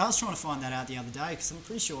marker. I was trying to find that out the other day because I'm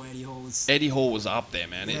pretty sure Eddie Hall was. Eddie Hall was up there,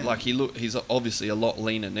 man. Yeah. He's obviously a lot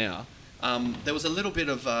leaner now. There was a little bit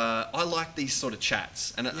of I like these sort of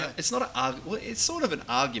chats, and it's not it's sort of an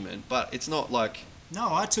argument, but it's not like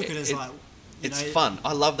No, I took it as like. it's fun.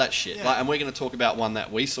 I love that shit. Yeah. Like, and we're going to talk about one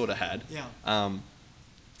that we sort of had. Yeah.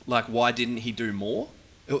 Like, why didn't he do more?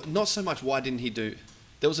 Not so much why didn't he do.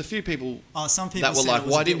 There was a few people Some people that were said like, it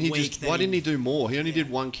was why a bit didn't he weak just? that Why didn't he do more? He only Yeah.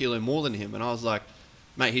 did 1 kilo more than him, and I was like,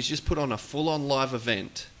 mate, he's just put on a full-on live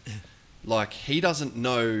event. Like, he doesn't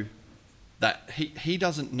know that he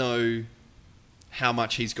doesn't know how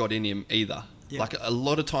much he's got in him either. Yeah. Like, a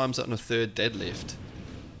lot of times on a third deadlift,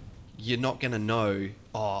 you're not going to know,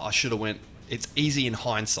 oh, I should have went. It's easy in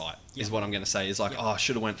hindsight, is Yeah. what I'm going to say. It's like, Yeah. oh, I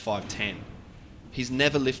should have went 5'10". He's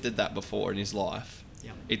never lifted that before in his life.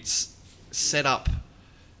 Yeah. It's set up.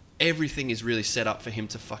 Everything is really set up for him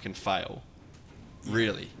to fucking fail.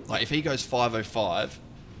 Really. Like, if he goes 505,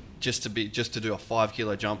 just to do a 5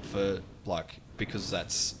 kilo jump for, like, because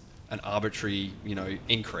that's an arbitrary,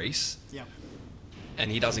 increase, Yeah.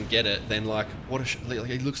 and he doesn't get it, then like,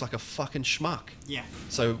 he looks like a fucking schmuck. Yeah.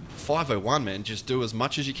 So 501, man, just do as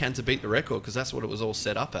much as you can to beat the record, because that's what it was all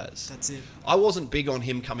set up as. That's it. I wasn't big on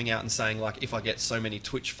him coming out and saying, like, if I get so many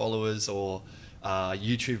Twitch followers or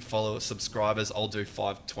YouTube subscribers, I'll do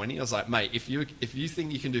 520. I was like, mate, if you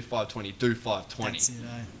think you can do 520, do 520. That's it,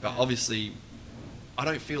 But obviously,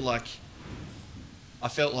 I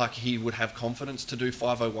felt like he would have confidence to do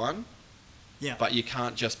 501. Yeah. But you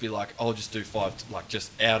can't just be like, I'll just do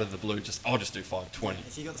just out of the blue, I'll just do 520.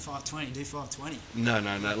 If you got the 520, do 520. No.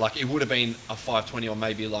 Like, it would have been a 520 or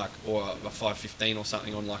maybe or a 515 or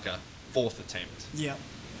something on like a fourth attempt. Yeah.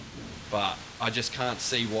 But I just can't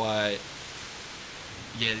see why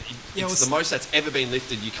Yeah, Yeah, it's the most that's ever been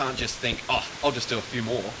lifted. You can't just think, oh, I'll just do a few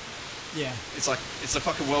more. Yeah. It's like, it's a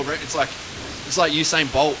fucking world record. It's like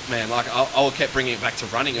Usain Bolt, man. Like, I kept bringing it back to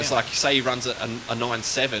running. It's like, say he runs a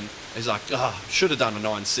 9.7. He's like, should have done a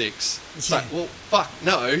 9.6. It's like, well, fuck,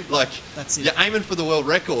 no. Like, that's it. You're aiming for the world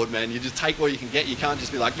record, man. You just take what you can get. You can't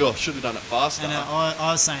just be like, oh, should have done it faster. And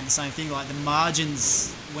I was saying the same thing. Like, the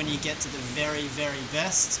margins when you get to the very, very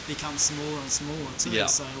best become smaller and smaller too. Yeah.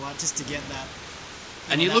 So, like, just to get that.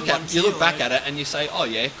 And you look back at it and you say, oh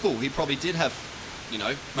yeah, cool. He probably did have,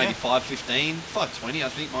 maybe 5.15, 5.20. I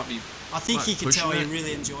think might be. I think he could tell he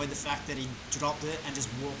really enjoyed the fact that he dropped it and just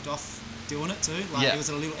walked off doing it too. Like, Yeah. it was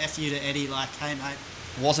a little F you to Eddie, like, hey mate,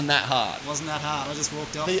 Wasn't that hard. I just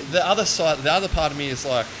walked off. The other side, the other part of me is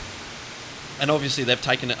like, and obviously they've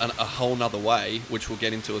taken it a whole nother way, which we'll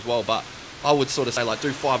get into as well. But I would sort of say, like,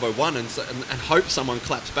 do 5.01 and hope someone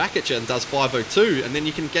claps back at you and does 5.02, and then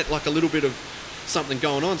you can get like a little bit of something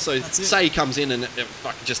going on. So say he comes in and it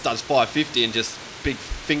just does 5.50 and just big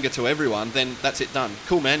finger to everyone, then that's it, done.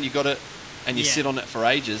 Cool, man, you got it, and you sit on it for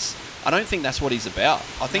ages. I don't think that's what he's about.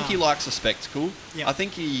 I think he likes the spectacle. Yeah. I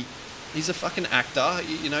think he's a fucking actor.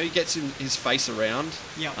 He gets his face around.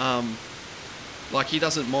 Yeah. Like, he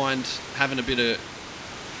doesn't mind having a bit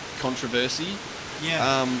of controversy.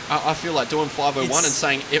 Yeah. I feel like doing 5.01 and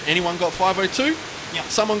saying, if anyone got 5.02,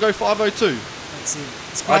 someone go 5.02. That's it.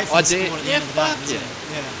 It's great for the sport at the end of the day, isn't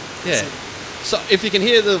it? Yeah. So if you can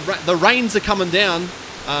hear the rains are coming down,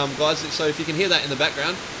 guys. So if you can hear that in the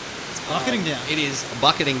background, it's bucketing down. It is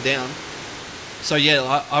bucketing down. So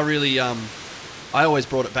yeah, I really I always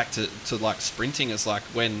brought it back to like sprinting as like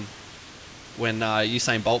when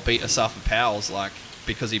Usain Bolt beat Asafa Powell's, like,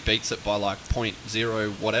 because he beats it by like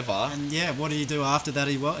 0.0 whatever. And what did he do after that?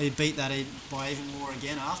 He beat that by even more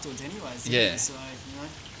again afterwards, anyways. Yeah. So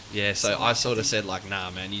Yeah, so I sort of said, like,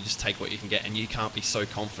 nah, man, you just take what you can get, and you can't be so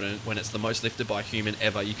confident when it's the most lifted by a human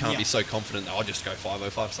ever. You can't be so confident that I'll just go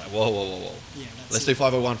 5.05. It's like, whoa. Yeah, Let's do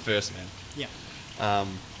 5.01 first, man. Yeah.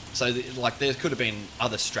 So, there could have been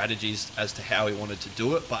other strategies as to how he wanted to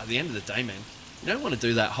do it, but at the end of the day, man, you don't want to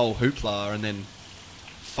do that whole hoopla and then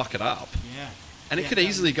fuck it up. Yeah. And it could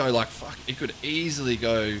easily go, like, it could easily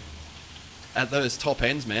go at those top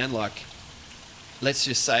ends, man, like, let's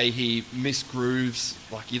just say he misgrooves,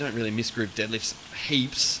 like, you don't really misgroove deadlifts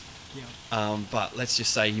heaps, but let's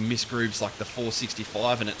just say he misgrooves like the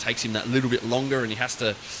 465 and it takes him that little bit longer and he has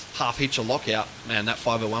to half hitch a lockout, man, that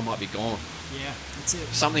 5.01 might be gone. Yeah, that's it.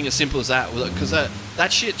 Something as simple as that, because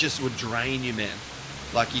that shit just would drain you, man.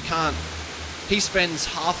 Like, you can't, he spends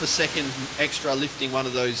half a second extra lifting one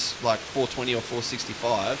of those like 420 or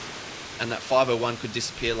 465 and that 5.01 could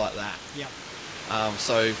disappear like that. Yeah.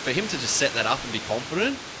 So for him to just set that up and be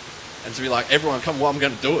confident and to be like, everyone come, well, I'm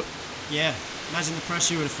going to do it. Yeah. Imagine the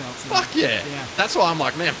pressure you would have felt for Fuck that. Yeah. That's why I'm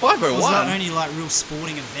like, man, 5.01. It was not only like real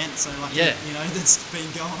sporting event, so like, that's been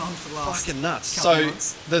going on for the last fucking nuts. couple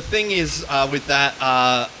months. The thing is with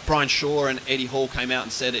that, Brian Shaw and Eddie Hall came out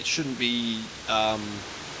and said it shouldn't be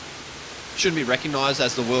recognised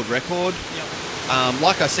as the world record. Yep.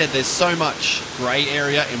 Like I said, there's so much grey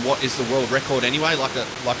area in what is the world record anyway.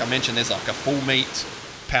 Like I mentioned, there's like a full meet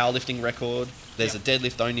powerlifting record. There's a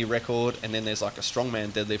deadlift only record, and then there's like a strongman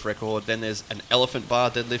deadlift record. Then there's an elephant bar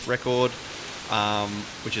deadlift record,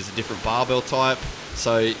 which is a different barbell type.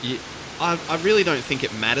 So I really don't think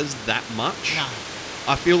it matters that much. No.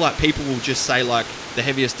 I feel like people will just say like the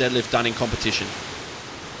heaviest deadlift done in competition.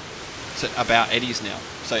 So about Eddie's now.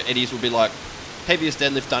 So Eddie's will be like heaviest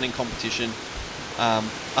deadlift done in competition.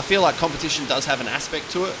 I feel like competition does have an aspect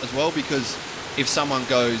to it as well, because if someone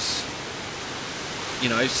goes,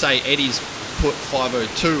 say Eddie's put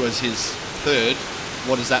 5.02 as his third,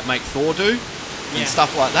 what does that make Thor do? And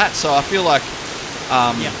stuff like that. So I feel like...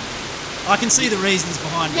 I can see the reasons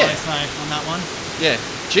behind both on that one. Yeah.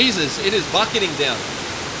 Jesus, it is bucketing down.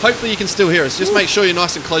 Hopefully you can still hear us. Just make sure you're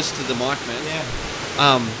nice and close to the mic, man.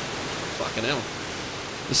 Yeah. Fucking hell.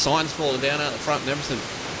 The sign's falling down out the front and everything.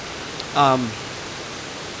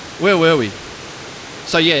 Where were we?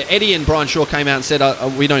 So yeah, Eddie and Brian Shaw came out and said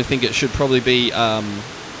we don't think it should probably be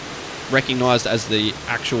recognised as the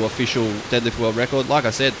actual official deadlift world record. Like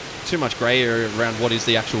I said, too much grey area around what is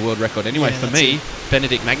the actual world record. Anyway, for me,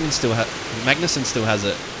 Benedict Magnuson still has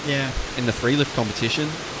it. Yeah. In the free lift competition,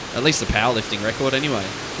 at least the powerlifting record. Anyway.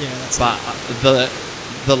 Yeah, that's but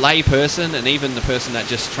the lay person and even the person that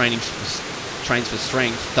just trains for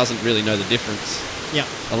strength doesn't really know the difference. Yeah.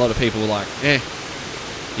 A lot of people are like,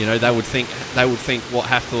 they would think what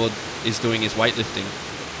Hathor is doing is weightlifting.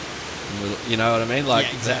 You know what I mean?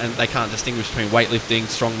 Like, exactly. And they can't distinguish between weightlifting,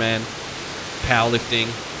 strongman, powerlifting,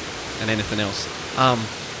 and anything else.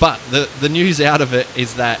 But the news out of it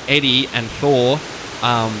is that Eddie and Thor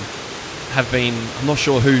have been, I'm not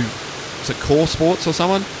sure who, is it Core Sports or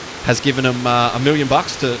someone, has given him $1 million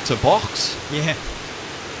to box. Yeah.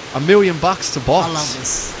 $1 million to box. I love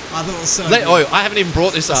this. I thought it was so good. I haven't even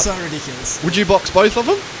brought this up. So ridiculous. Would you box both of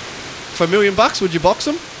them? For $1 million, would you box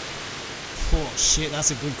them? Oh, shit, that's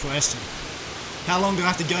a good question. How long do I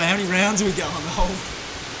have to go? How many rounds are we going? The whole...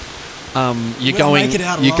 You're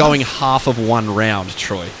We'll going half of one round,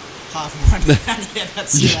 Troy. half of one round. Yeah,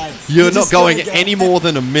 that's You're not going any more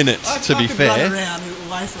than a minute, to be fair. Run around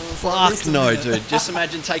away from Fuck no, dude. Just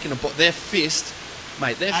imagine taking their fist,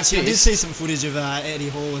 mate. Their Actually, I did fist. see some footage of Eddie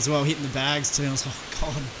Hall as well hitting the bags too. I was like,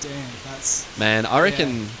 God damn, that's. Man, I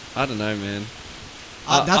reckon. I don't know, man.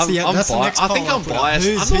 That's the next I think poll I'm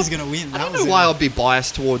biased. Who's going to win? I don't know why I'd be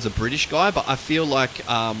biased towards a British guy, but I feel like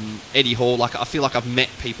Eddie Hall. Like I feel like I've met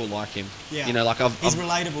people like him. Yeah. You know, like He's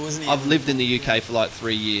relatable, isn't he? I've lived in the UK for like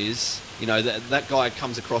 3 years. You know, that guy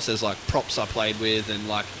comes across as like props I played with and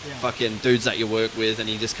like fucking dudes that you work with, and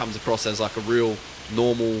he just comes across as like a real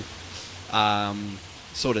normal,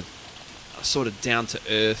 sort of down to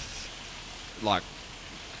earth, like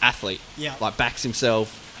athlete. Yeah. Like backs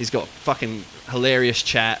himself. He's got fucking hilarious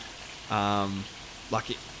chat. Like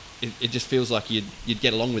it just feels like you'd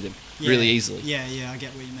get along with him really easily. Yeah, I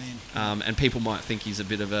get what you mean. And people might think he's a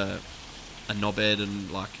bit of a knobhead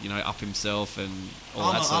and like, you know, up himself and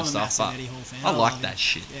all that sort of stuff. But Eddie Hall fan. I like that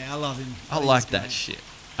shit. Yeah, I love him. I like that shit.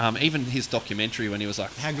 Even his documentary when he was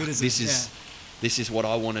like, how good is this is what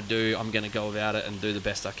I want to do. I'm going to go about it and do the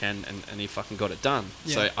best I can, and he fucking got it done.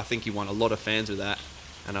 Yeah. So I think he won a lot of fans with that,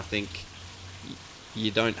 and I think you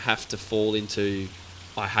don't have to fall into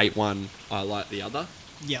I hate one, I like the other.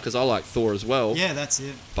 Yeah. Because I like Thor as well. Yeah, that's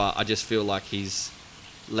it. But I just feel like he's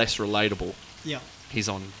less relatable. Yeah. He's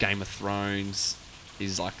on Game of Thrones.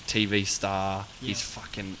 He's like TV star. Yeah. He's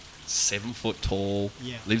fucking 7 foot tall.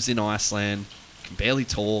 Yeah. Lives in Iceland. Can barely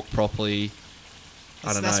talk properly.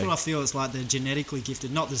 I don't know. That's what I feel. It's like they're genetically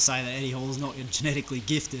gifted. Not to say that Eddie Hall's not genetically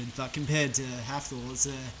gifted, but compared to Hathor, it's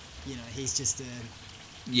he's just a.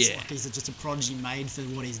 Yeah. It's like he's just a prodigy made for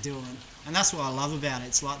what he's doing, and that's what I love about it.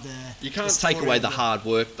 It's like you can't take away the hard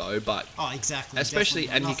work though, but exactly, especially,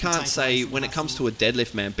 and you can't say when it comes to a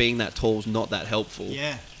deadlift, man, being that tall is not that helpful.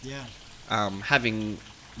 Yeah. Having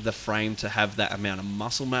the frame to have that amount of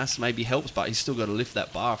muscle mass maybe helps, but he's still got to lift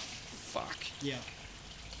that bar. Yeah.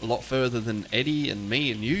 A lot further than Eddie and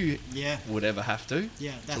me and you would ever have to.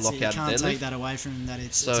 Yeah, to that's lock it. You out can't deadlift. take that away from him. That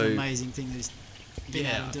it's an amazing thing that he's been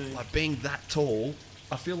able to do. Like being that tall,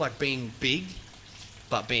 I feel like being big,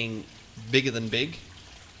 but being bigger than big,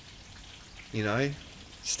 you know,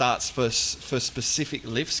 starts for specific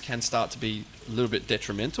lifts can start to be a little bit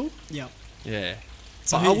detrimental. Yeah. Yeah.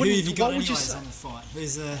 So who have you got anyways on the fight?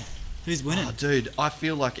 Who's winning? Oh, dude, I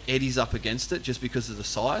feel like Eddie's up against it just because of the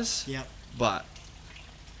size. Yep. But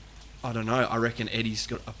I don't know. I reckon Eddie's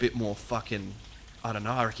got a bit more fucking. I don't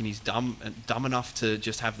know. I reckon he's dumb enough to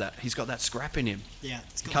just have that. He's got that scrap in him. Yeah,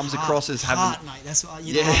 it's got comes heart, across as having heart, mate. That's what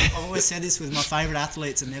know. I've always said this with my favourite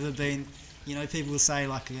athletes. Have never been. You know, people will say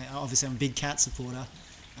like, obviously I'm a big Cat supporter,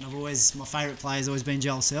 and my favourite player's always been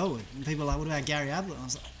Joel Selwood. And people are like, what about Gary Ablett? And I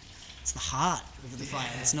was like, it's the heart of the fight.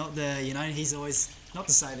 It's not the. He's always. Not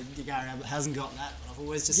to say that Gary Ablett hasn't got that, but I've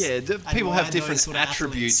always just people have different sort of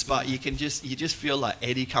attributes, athletes, but you just feel like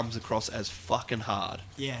Eddie comes across as fucking hard.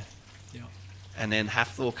 Yeah. And then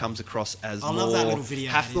Hathor comes across as I more. love that little video.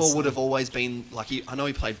 Hathor would have always been like I know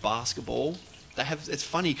he played basketball. It's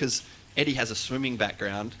funny because Eddie has a swimming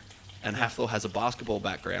background, and Hathor has a basketball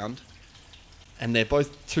background, and they're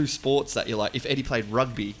both two sports that you're like. If Eddie played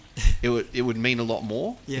rugby, it would mean a lot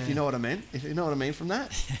more. Yeah. If you know what I mean. If you know what I mean from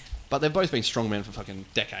that. But they've both been strongmen for fucking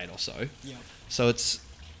decade or so. Yeah. So it's,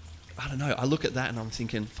 I don't know. I look at that and I'm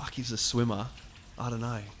thinking, fuck, he's a swimmer. I don't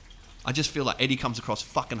know. I just feel like Eddie comes across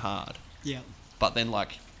fucking hard. Yeah. But then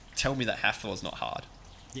like, tell me that Hathor's not hard.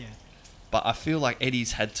 Yeah. But I feel like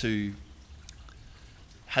Eddie's had to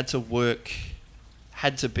work,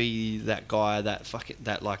 had to be that guy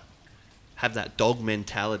that like, have that dog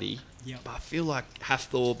mentality. Yeah. But I feel like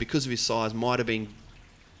Hathor, because of his size, might have been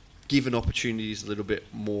given opportunities a little bit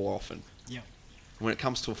more often. Yeah. When it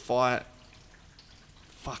comes to a fight,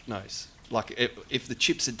 fuck knows. Like if the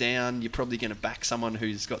chips are down, you're probably going to back someone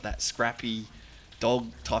who's got that scrappy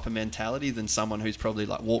dog type of mentality than someone who's probably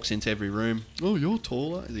like walks into every room. Oh, you're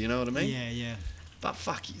taller. You know what I mean? Yeah. But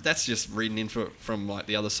fuck, that's just reading into it from like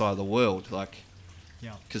the other side of the world. Like,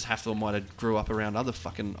 yeah. Because Hathor might have grew up around other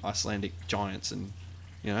fucking Icelandic giants and,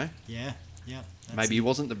 you know. Yeah. Yeah. Maybe he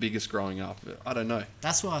wasn't the biggest growing up. I don't know.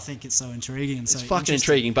 That's why I think it's so intriguing and so It's fucking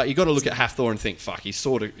intriguing, but you got to look at Hathor and think, fuck, he's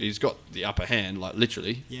got the upper hand, like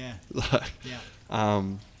literally. Yeah. Like, yeah.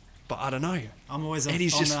 But I don't know. I'm always on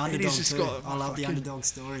the underdog too. I love the underdog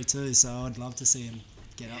story too, so I'd love to see him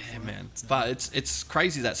get up for man. it. So. But it's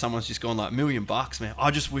crazy that someone's just gone like $1 million, man.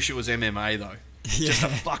 I just wish it was MMA though. Just a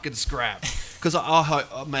fucking scrap. Because I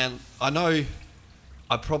hope, man, I know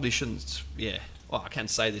I probably shouldn't, well, I can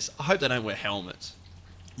say this. I hope they don't wear helmets.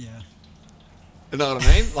 Yeah. You know what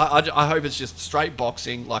I mean? Like, I hope it's just straight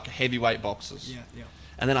boxing, like heavyweight boxers. Yeah, yeah.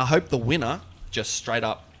 And then I hope the winner just straight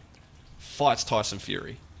up fights Tyson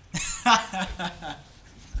Fury.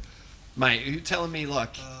 Mate, you telling me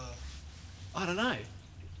like, I don't know.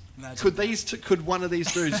 Could one of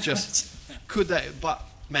these dudes just, could they, but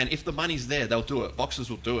man, if the money's there, they'll do it. Boxers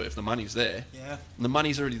will do it if the money's there. Yeah. And the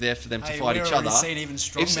money's already there for them to fight each other.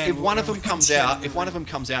 If one of them comes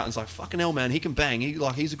out, and is like, fucking hell, man, he can bang.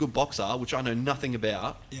 He's a good boxer, which I know nothing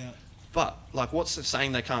about. Yeah. But like, what's the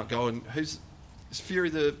saying they can't go and is Fury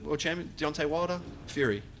the world champion? Deontay Wilder?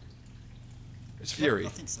 Fury. It's Fury.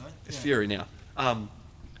 Yep, I think so. It's Fury now.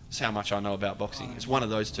 That's how much I know about boxing. It's one of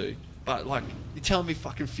those two. But like, you're telling me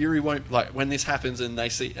fucking Fury won't, like, when this happens and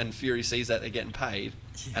Fury sees that they're getting paid,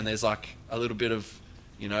 and there's like a little bit of,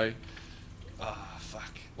 what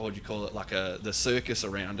would you call it, like the circus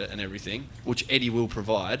around it and everything, which Eddie will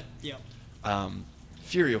provide. Yeah.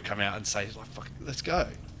 Fury will come out and say, like, fuck, let's go.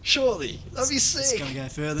 Surely, that'd be sick. It's gonna go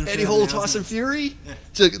further and Eddie further Hall, now, Tyson Fury, Yeah.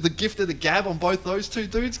 the gift of the gab on both those two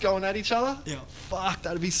dudes going at each other. Yeah. Fuck,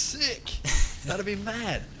 that'd be sick. That'd be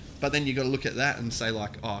mad. But then you got to look at that and say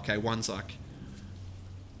like, oh, okay, one's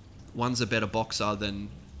a better boxer than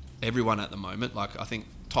everyone at the moment. Like, I think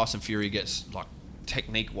Tyson Fury gets, like,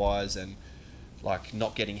 technique wise and like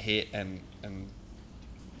not getting hit and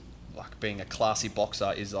like being a classy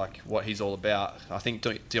boxer is like what he's all about. I think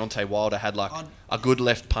Deontay Wilder had like a good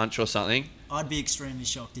left punch or something. I'd be extremely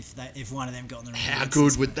shocked if one of them got in the ring. How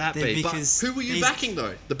good would that be? But who were you backing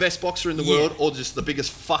though? The best boxer in the world, or just the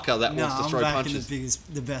biggest fucker that wants to throw punches? No, I'm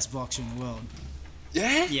backing the best boxer in the world.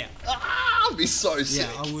 Yeah? Yeah. I'd be so sick.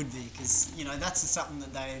 Yeah, I would be, because that's something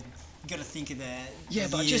that they've got to think of their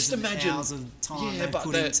but just imagine hours of time they but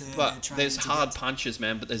put into there's hard punches,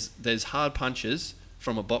 man. But there's hard punches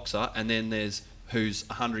from a boxer, and then there's who's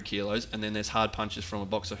 100 kilos, and then there's hard punches from a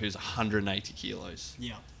boxer who's 180 kilos.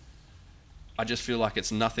 Yeah. I just feel like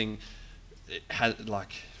it's nothing. Has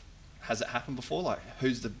it happened before? Like,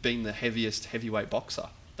 who's been the heaviest heavyweight boxer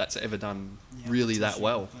that's ever done really that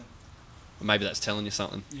well? Or maybe that's telling you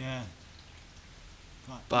something. Yeah.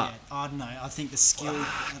 But I don't know. I think the skill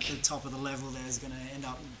at the top of the level there is going to end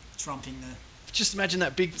up trumping the. Just imagine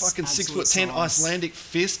that big fucking 6'10" Icelandic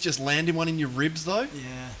fist just landing one in your ribs though.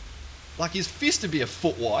 Yeah. Like, his fist would be a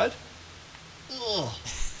foot wide. Ugh.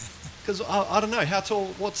 Because I don't know how tall.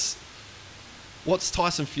 What's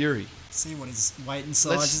Tyson Fury? See what his weight and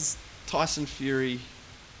size is. Tyson Fury.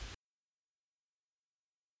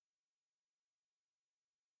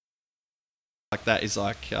 Like, that is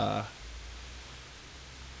like.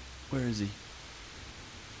 Where is he?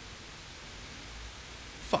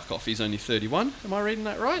 Fuck off, he's only 31. Am I reading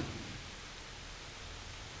that right?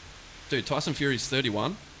 Dude, Tyson Fury's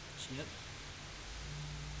 31. Shit.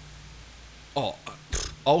 Oh,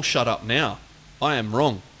 I'll shut up now. I am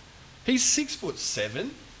wrong. He's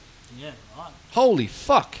 6'7". Yeah, right. Holy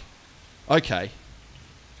fuck. Okay.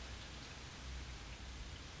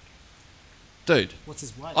 Dude. What's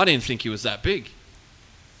his weight? I didn't think he was that big.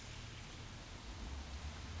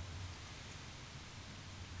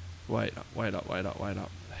 Wait up.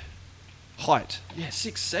 Height. Yeah,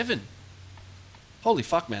 6'7". Holy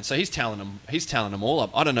fuck, man. So he's tallying them all up.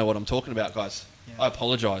 I don't know what I'm talking about, guys. Yeah. I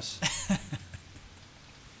apologise.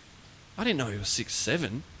 I didn't know he was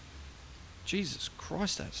 6'7". Jesus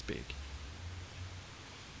Christ, that's big.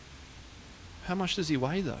 How much does he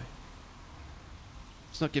weigh, though?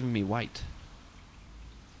 It's not giving me weight.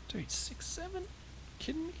 Dude, 6'7"?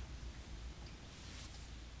 Kidding me?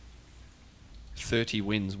 30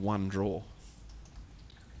 wins, 1 draw.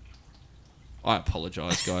 I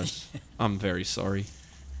apologise, guys. I'm very sorry.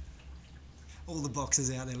 All the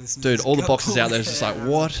boxers out there listening. Dude, all the boxers out there is just like,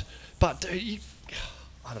 what? But, dude,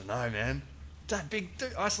 I don't know, man. That big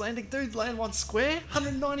dude, Icelandic dude, land one square,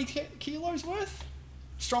 190 kilos worth?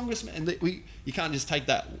 Strongest man. You can't just take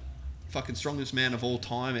that fucking strongest man of all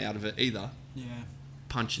time out of it either. Yeah.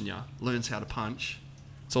 Punching ya. Learns how to punch.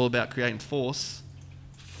 It's all about creating force.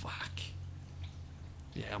 Fuck.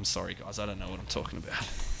 Yeah, I'm sorry, guys. I don't know what I'm talking about.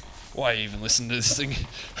 Why even listen to this thing?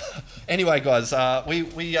 Anyway, guys, I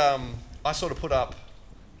sort of put up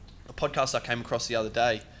a podcast I came across the other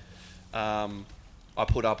day. I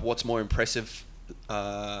put up what's more impressive,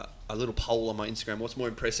 a little poll on my Instagram. What's more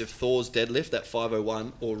impressive, Thor's deadlift at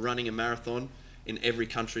 501 or running a marathon in every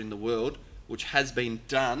country in the world, which has been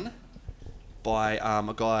done by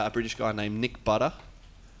a British guy named Nick Butter.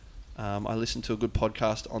 I listened to a good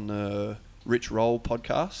podcast on the Rich Roll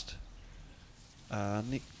podcast.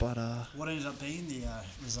 Nick Butter. What ended up being the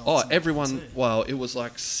results? Oh, everyone. Well, it was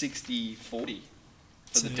like 60-40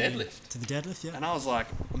 for the deadlift. To the deadlift, yeah. And I was like,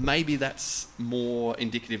 maybe that's more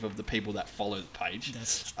indicative of the people that follow the page.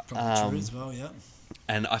 That's probably true as well, yeah.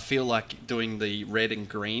 And I feel like doing the red and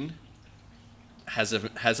green has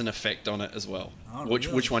an effect on it as well. Oh,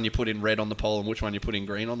 Which one you put in red on the poll and which one you put in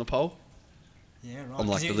green on the poll. Yeah, right. On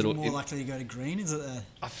like the little. More likely to go to green, is it?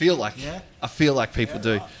 I feel like. Yeah. I feel like people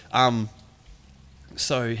do. Right.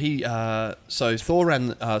 So Thor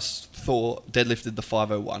deadlifted the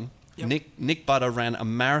 501. Yep. Nick Butter ran a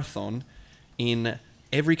marathon in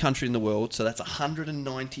every country in the world. So that's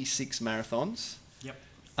 196 marathons. Yep.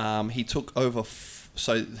 He took over.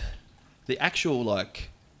 So the actual like.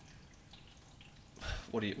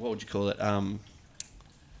 What would you call it?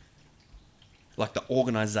 Like the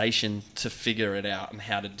organization to figure it out and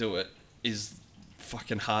how to do it is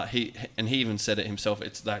fucking hard. He even said it himself.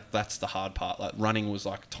 It's that's the hard part. Like running was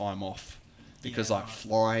like time off because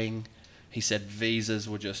flying. He said visas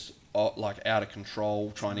were just like out of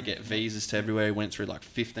control. Trying to get visas to everywhere. He went through like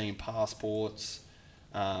 15 passports.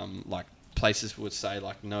 Like places would say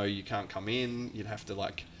like no, you can't come in. You'd have to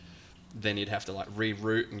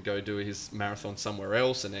reroute and go do his marathon somewhere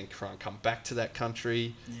else and then try and come back to that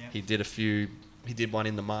country. Yep. He did one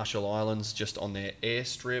in the Marshall Islands just on their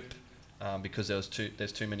airstrip because there's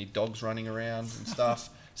too many dogs running around and stuff.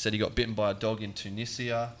 Said he got bitten by a dog in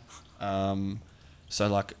Tunisia. So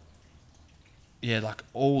like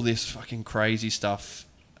all this fucking crazy stuff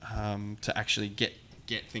to actually get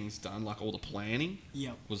things done, like all the planning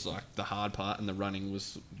was like the hard part, and the running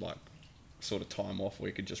was like sort of time off where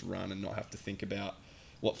he could just run and not have to think about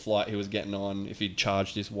what flight he was getting on, if he'd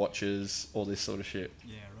charged his watches, all this sort of shit.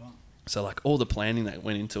 Yeah, right. So like all the planning that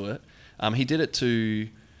went into it.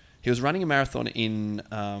 He was running a marathon in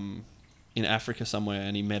Africa somewhere,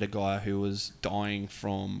 and he met a guy who was dying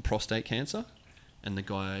from prostate cancer, and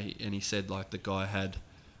he said like the guy had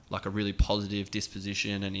like a really positive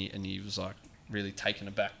disposition, and he was like really taken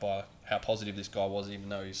aback by how positive this guy was, even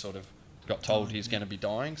though he sort of got told he's going to be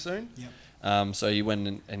dying soon. Yep. So he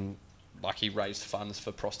went and like he raised funds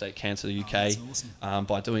for prostate cancer UK that's awesome.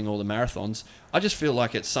 by doing all the marathons. I just feel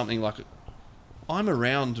like it's something like I'm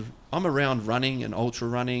around running and ultra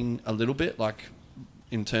running a little bit, like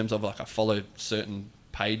in terms of like I follow certain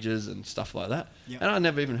pages and stuff like that. Yep. And I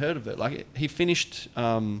never even heard of it. Like he finished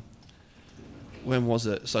when was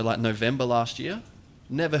it? So like November last year.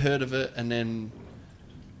 Never heard of it, and then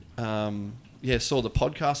saw the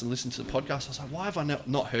podcast and listened to the podcast. I was like, why have I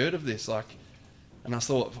not heard of this? Like, and I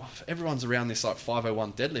thought, everyone's around this like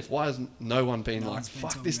 501 deadlift. Why has no one been like,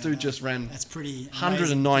 fuck, this dude just ran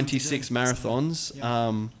 196 marathons.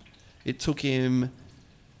 Yep. It took him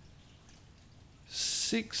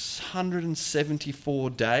 674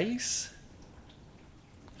 days,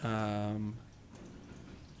 2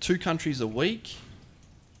 countries a week.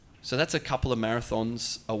 So that's a couple of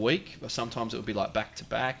marathons a week, but sometimes it would be like back to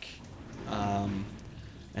back. And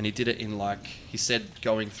he did it in like, he said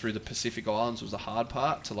going through the Pacific Islands was the hard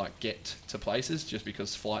part to like get to places, just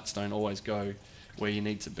because flights don't always go where you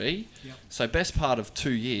need to be. Yep. So best part of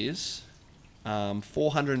 2 years,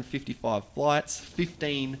 455 flights,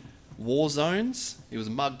 15 war zones. He was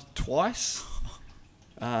mugged twice.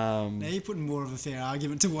 Now you're putting more of a fair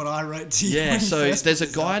argument to what I wrote to you. Yeah, so there's a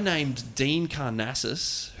guy named Dean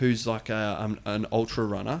Karnassus who's like an ultra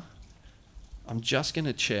runner. I'm just going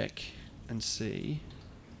to check and see.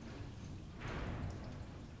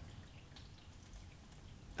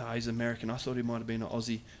 He's American. I thought he might have been an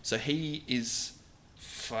Aussie. So he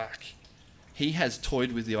has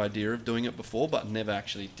toyed with the idea of doing it before, but never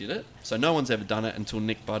actually did it. So no one's ever done it until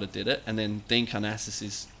Nick Butter did it. And then Dean Karnassus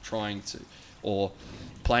is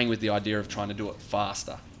playing with the idea of trying to do it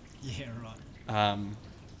faster. Yeah, right.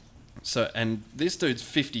 And this dude's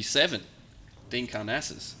 57. Dean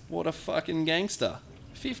Karnassus. What a fucking gangster.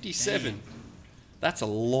 57. Damn. That's a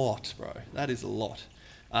lot, bro. That is a lot.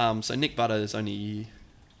 So Nick Butter is only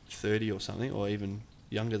 30 or something, or even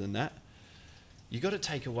younger than that. You got to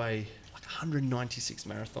take away like 196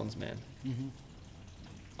 marathons, man. Mm-hmm.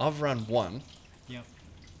 I've run one. Yep.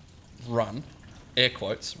 Run. Air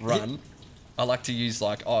quotes. Run. Yep. I like to use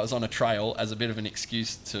like, I was on a trail as a bit of an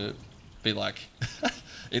excuse to be like,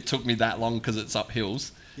 it took me that long because it's up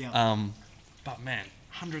hills. Yep. But man,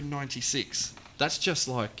 196. That's just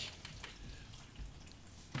like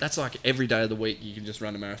that's like every day of the week you can just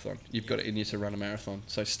run a marathon. You've got it in you to run a marathon.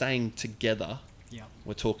 So staying together,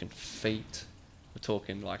 we're talking feet, we're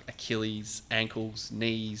talking like Achilles, ankles,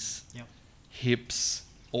 knees, hips,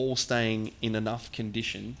 all staying in enough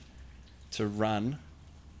condition to run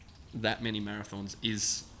that many marathons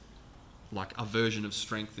is like a version of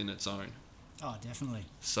strength in its own. Oh, definitely.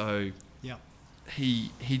 So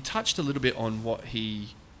he touched a little bit on what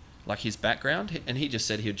like his background, and he just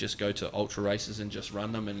said he'd just go to ultra races and just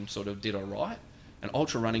run them and sort of did all right. And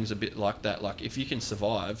ultra running's a bit like that. Like if you can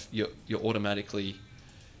survive, you're automatically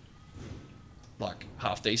like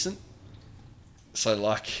half decent. So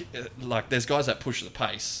like there's guys that push the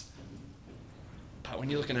pace, but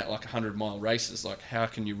when you're looking at like 100-mile races, like how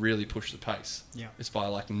can you really push the pace? It's by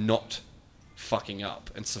like not fucking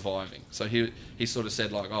up and surviving. So he sort of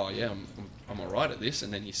said like, oh yeah, I'm all right at this,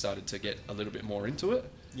 and then he started to get a little bit more into it.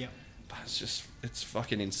 But it's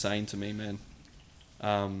fucking insane to me, man.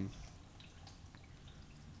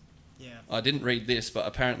 I didn't read this, but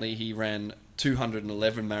apparently he ran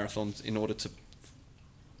 211 marathons in order to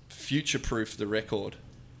future-proof the record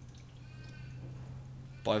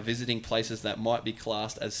by visiting places that might be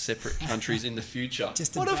classed as separate countries in the future.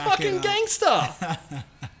 What a fucking gangster!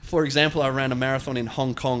 For example, I ran a marathon in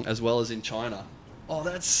Hong Kong as well as in China. Oh,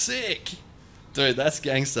 that's sick. Dude, that's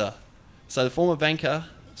gangster. So the former banker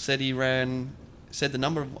said the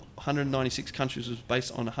number of 196 countries was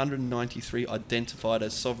based on 193 identified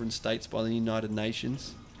as sovereign states by the United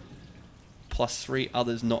Nations, plus 3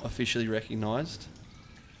 others not officially recognised.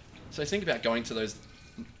 So think about going to those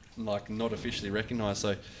like not officially recognised.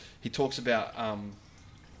 So he talks about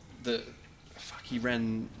he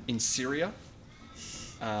ran in Syria,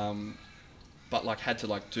 but like had to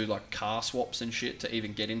like do like car swaps and shit to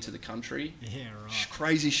even get into the country. Yeah, right.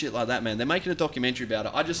 Crazy shit like that, man. They're making a documentary about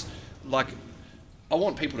it. I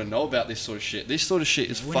want people to know about this sort of shit. This sort of shit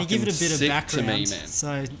is fucking sick to me, man. When you give it a bit of background,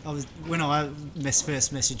 so when I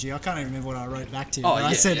first messaged you, I can't even remember what I wrote back to you.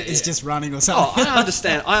 I said it's just running or something.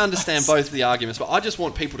 I understand both the arguments, but I just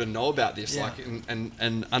want people to know about this, like,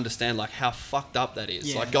 and understand like how fucked up that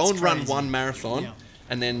is. Like, go and run one marathon,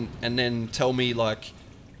 and then tell me like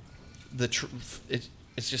the truth.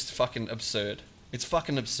 It's just fucking absurd. It's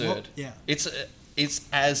fucking absurd. Well, It's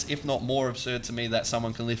as, if not more absurd to me that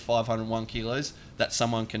someone can lift 501 kilos, that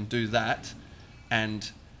someone can do that,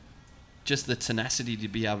 and just the tenacity to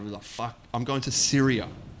be able to like, fuck, I'm going to Syria.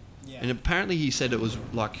 And apparently he said it was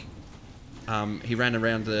like, he ran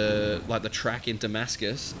around the track in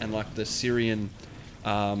Damascus, and like the Syrian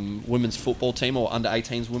women's football team or under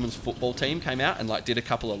 18s women's football team came out and like did a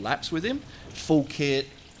couple of laps with him, full kit,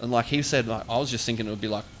 and like he said, like I was just thinking it would be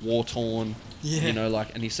like war torn, you know,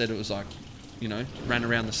 like, and he said it was like, you know, ran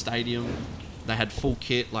around the stadium. They had full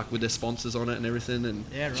kit, like with their sponsors on it and everything, and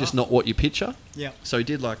it's just not what you picture. So he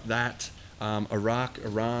did like that, Iraq,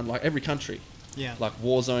 Iran, like every country, like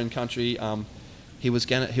war zone country. He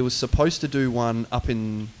was supposed to do one up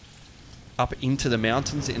into the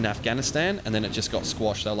mountains in Afghanistan, and then it just got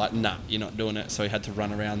squashed. They were like, nah, you're not doing it. So he had to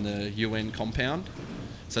run around the UN compound.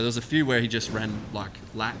 So there was a few where he just ran like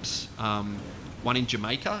laps. One in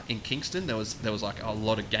Jamaica, in Kingston, there was like a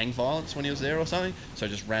lot of gang violence when he was there or something. So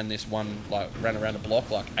just ran this one, like ran around a block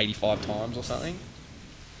like 85 times or something.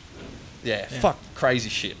 Fuck, crazy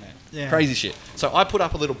shit, man. Crazy shit. So I put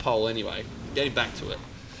up a little poll anyway, getting back to it.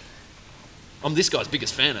 I'm this guy's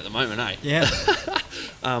biggest fan at the moment,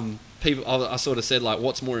 people, I sort of said like,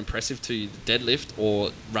 what's more impressive to you, the deadlift or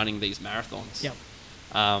running these marathons?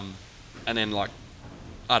 And then like,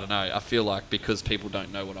 I don't know, I feel like because people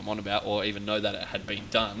don't know what I'm on about or even know that it had been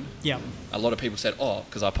done, a lot of people said, oh,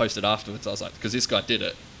 because I posted afterwards, I was like, because this guy did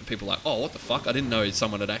it. And people were like, oh, what the fuck? I didn't know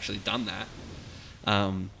someone had actually done that.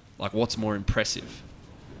 Like, what's more impressive?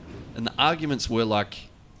 And the arguments were like,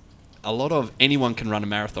 a lot of anyone can run a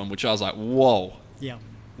marathon, which I was like, whoa.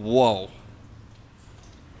 Whoa.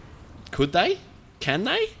 Could they? Can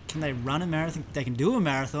they? Can they run a marathon? They can do a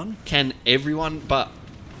marathon. Can everyone? But,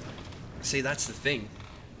 see, that's the thing.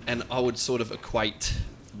 And I would sort of equate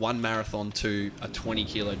one marathon to a 20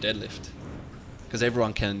 kilo deadlift. Because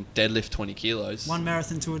everyone can deadlift 20 kilos. One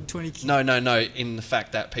marathon to a 20 kilo? No. In the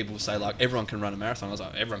fact that people say, like, everyone can run a marathon. I was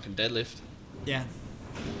like, everyone can deadlift.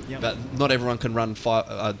 But not everyone can run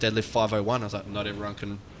deadlift 501. I was like, not everyone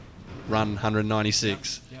can run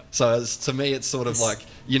 196. So to me, it's sort of like,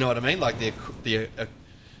 you know what I mean? Like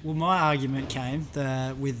well, my argument came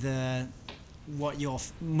with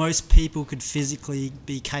what most people could physically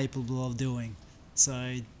be capable of doing.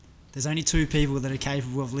 So there's only 2 people that are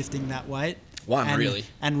capable of lifting that weight.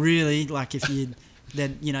 And really, like if you,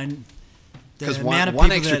 then you know, because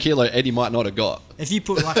one extra kilo Eddie might not have got. If you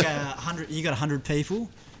put like 100, you got 100 people,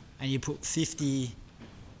 and you put 50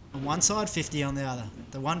 on one side, 50 on the other.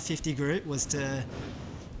 The 150 group was to,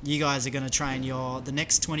 you guys are going to train the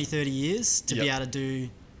next 20, 30 years to be able to do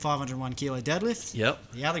 501 kilo deadlift. Yep.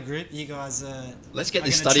 The other group, you guys let's get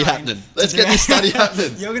this study happening. Let's get this study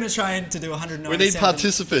happening. You're going to train to do 197. We need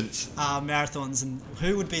participants. Marathons, and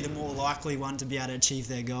who would be the more likely one to be able to achieve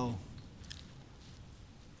their goal?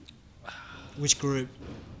 Which group?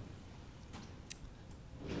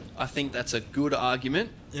 I think that's a good argument.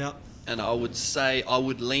 Yep. And I would say I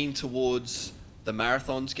would lean towards the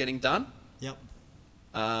marathons getting done. Yep.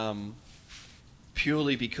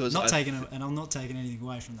 Purely because and I'm not taking anything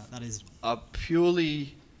away from that. That is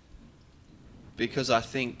purely because I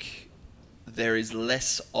think there is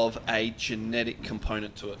less of a genetic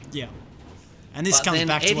component to it. Yeah. And this comes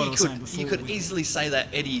back to what I was saying before. You could easily say that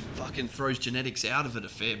Eddie fucking throws genetics out of it a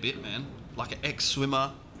fair bit, man. Like an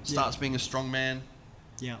ex-swimmer starts being a strong man.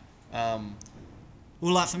 Yeah.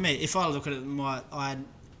 Well, like for me, if I look at it,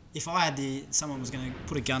 if I had someone was going to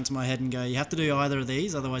put a gun to my head and go, you have to do either of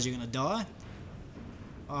these, otherwise you're going to die.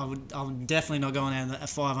 I'm definitely not going out at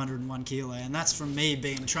 501 kilo, and that's from me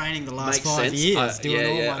being training the last 5 years, doing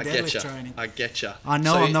all my deadlift training. I get you. I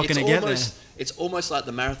know I'm not going to get there. It's almost like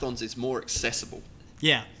the marathons is more accessible.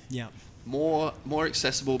 Yeah. More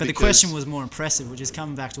accessible. But the question was more impressive, which is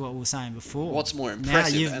coming back to what we were saying before. What's more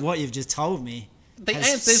impressive? Now what you've just told me.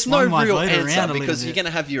 There's no real answer because you're going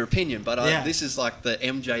to have your opinion, but this is like the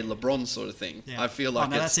MJ LeBron sort of thing. Yeah. I feel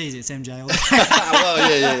like that's easy. It's MJ. Well,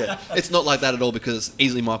 yeah. It's not like that at all because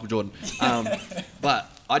easily Michael Jordan.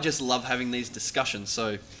 But I just love having these discussions.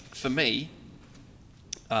 So for me,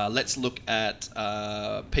 let's look at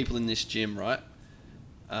people in this gym, right?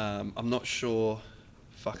 I'm not sure.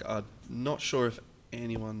 I'm not sure if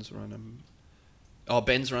anyone's run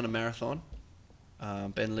Ben's run a marathon.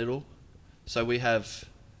 Ben Little. So we've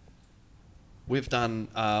done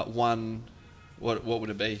one, what would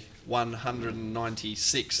it be?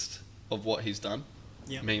 196th of what he's done.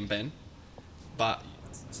 Yep. Me and Ben. But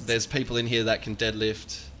there's people in here that can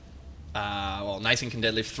deadlift. Nathan can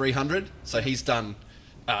deadlift 300. So he's done.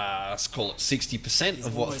 Let's call it 60%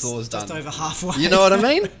 of what Thor's done. Just over halfway. You know what I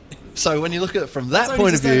mean? So when you look at it from that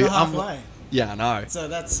point of view, yeah, I know. So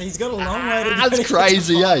he's got a long way to go. That's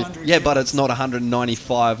crazy, eh? Yeah, but it's not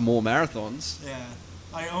 195 more marathons.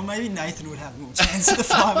 Yeah. Or maybe Nathan would have more chance of the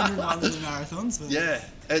 501 than the marathons. But. Yeah.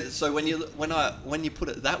 So when you put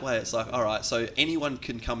it that way, it's like, all right, so anyone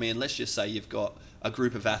can come in. Let's just say you've got a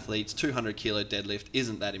group of athletes, 200 kilo deadlift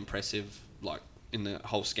isn't that impressive, like in the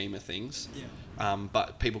whole scheme of things. Yeah.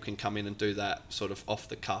 But people can come in and do that sort of off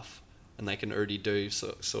the cuff, and they can already do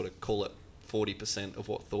sort of call it 40% of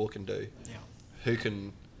what Thor can do. Yeah.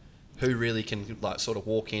 Who really can like sort of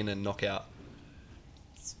walk in and knock out?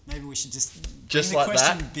 Maybe we should just bring the like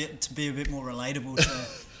question to be a bit more relatable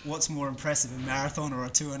to what's more impressive, a marathon or a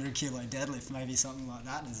 200 kilo deadlift? Maybe something like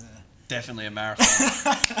that is definitely a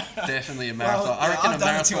marathon. Definitely a marathon. Well, I reckon I've a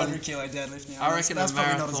done marathon. a 200 kilo deadlift now. I reckon that's a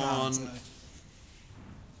marathon. marathon. Probably not as hard, so.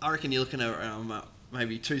 I reckon you're looking at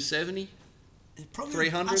maybe 270. Probably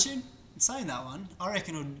 300. Actually, saying that one, I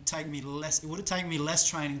reckon it would take me less. It would have taken me less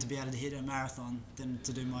training to be able to hit a marathon than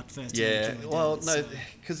to do my first. Yeah, 200 kilo well, deadlift, no,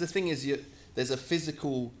 because the thing is, there's a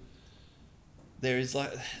physical. There is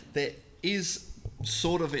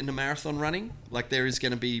sort of in the marathon running, like there is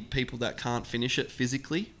going to be people that can't finish it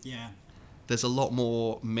physically. Yeah. There's a lot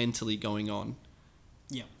more mentally going on.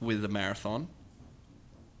 Yeah. With the marathon,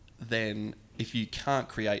 than if you can't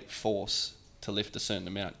create force to lift a certain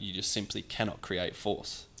amount, you just simply cannot create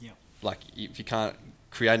force. Yeah. Like if you can't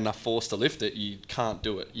create enough force to lift it, you can't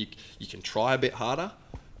do it. You can try a bit harder,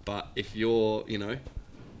 but if you're,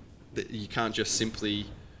 you can't just simply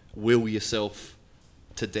will yourself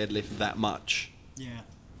to deadlift that much. Yeah.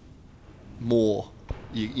 More.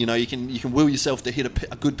 You can will yourself to hit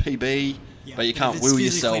a good PB, but you can't will yourself. If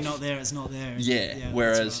it's physically not there, it's not there. Yeah.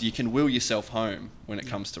 Whereas you can will yourself home when it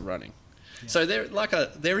comes to running. Yeah. So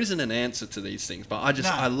there isn't an answer to these things, but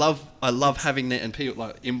I love having that, and people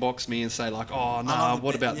like inbox me and say like, oh no,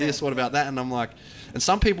 what about this, what about that, and I'm like, and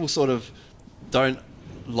some people sort of don't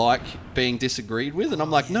like being disagreed with, and I'm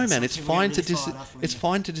like, no man, it's fine to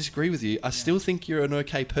fine to disagree with you. I still think you're an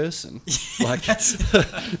okay person. Like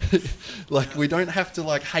like we don't have to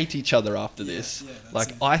like hate each other after this.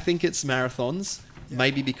 Like I think it's marathons,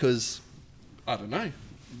 maybe because I don't know,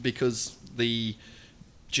 because the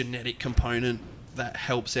genetic component that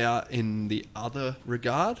helps out in the other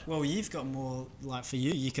regard. Well, you've got more, like for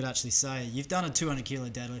you could actually say you've done a 200 kilo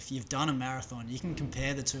deadlift, you've done a marathon, you can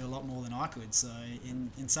compare the two a lot more than I could. So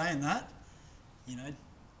in saying that,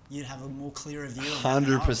 you'd have a more clearer view of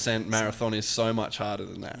 100% marathon is so much harder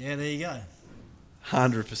than that. Yeah, there you go.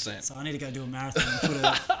 100%. So I need to go do a marathon and put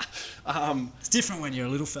a... it's different when you're a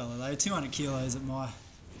little fella, though. 200 kilos at my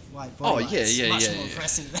weight. Oh, Weight. It's much more yeah.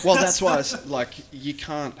 impressive. Well, that's why it's like, you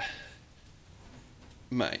can't...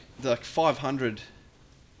 Mate, like 500...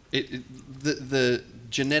 The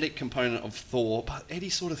genetic component of Thor, but Eddie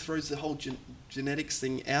sort of throws the whole genetics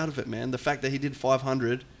thing out of it, man. The fact that he did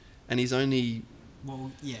 500 and he's only...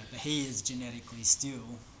 Well, yeah, but he is genetically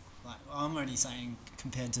still... Like, I'm only saying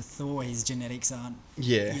compared to Thor, his genetics aren't,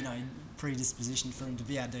 predispositioned for him to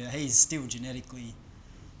be able to do that. He's still genetically...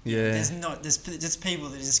 Yeah. There's just people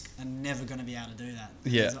that just are never going to be able to do that.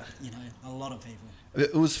 Yeah. There's, a lot of people.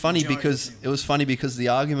 It was funny because the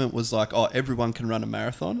argument was like, oh, everyone can run a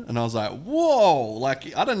marathon. And I was like, whoa,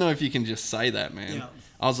 like, I don't know if you can just say that, man. Yeah.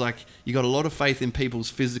 I was like, you got a lot of faith in people's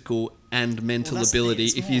physical and mental ability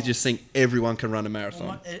if you just think everyone can run a marathon.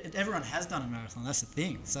 Well, everyone has done a marathon, that's the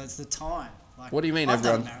thing. So it's the time. Like, what do you mean, I've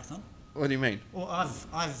everyone? done a marathon. What do you mean? Well,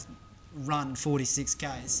 I've run 46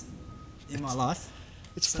 Ks in my life.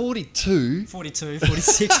 It's 42. 42,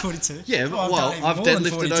 46, 42. Yeah, well, I've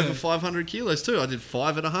deadlifted over 500 kilos too. I did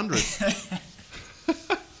 5 at 100.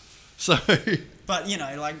 So... But, you know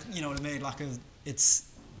what I mean? Like,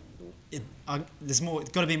 there's more... It's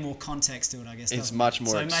got to be more context to it, I guess. It's much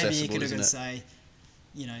more accessible, so maybe you could isn't it? say,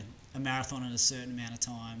 a marathon in a certain amount of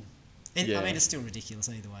time. I mean, it's still ridiculous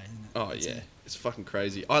either way, isn't it? Oh, yeah. It's fucking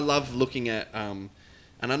crazy. I love looking at... and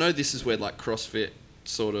I know this is where, like, CrossFit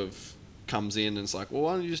sort of comes in, and it's like, well,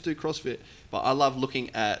 why don't you just do CrossFit? But I love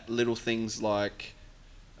looking at little things like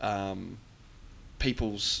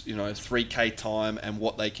people's 3K time and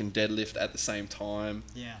what they can deadlift at the same time.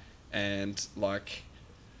 Yeah. And like,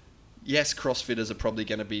 yes, CrossFitters are probably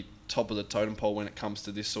going to be top of the totem pole when it comes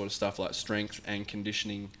to this sort of stuff, like strength and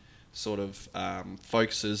conditioning sort of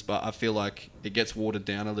focuses, but I feel like it gets watered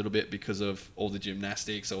down a little bit because of all the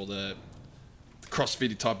gymnastics, all the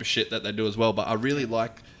CrossFit type of shit that they do as well. But I really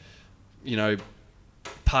like,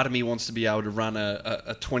 part of me wants to be able to run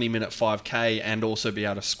a 20-minute 5K and also be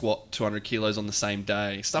able to squat 200 kilos on the same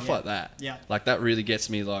day. Stuff like that. Yeah. Like, that really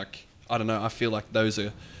gets me, like, I don't know, I feel like those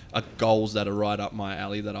are goals that are right up my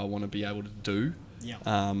alley that I want to be able to do. Yeah.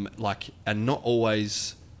 And not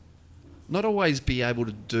always be able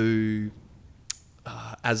to do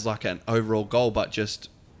as like an overall goal, but just...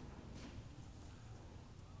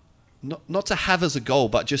 Not to have as a goal,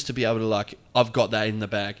 but just to be able to, like, I've got that in the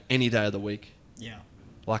bag any day of the week. Yeah.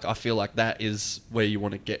 Like, I feel like that is where you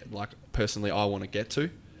want to get, like, personally, I want to get to.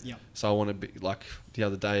 Yeah. So I want to be, like, the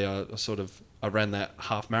other day, I ran that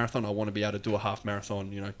half marathon. I want to be able to do a half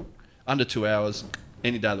marathon, under 2 hours,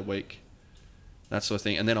 any day of the week. That sort of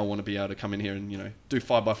thing. And then I want to be able to come in here and, do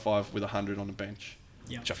 5x5 with 100 on the bench.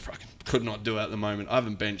 Yeah. Which I fucking could not do at the moment. I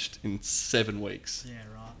haven't benched in 7 weeks. Yeah,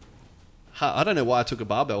 right. I don't know why I took a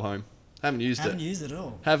barbell home. Haven't used it at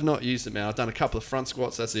all. Have not used it, man. I've done a couple of front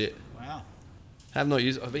squats. That's it. Wow. Have not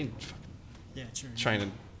used it. I've been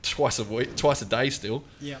training twice a day still.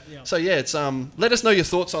 Yeah, yeah. So yeah, it's let us know your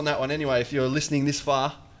thoughts on that one anyway. If you're listening this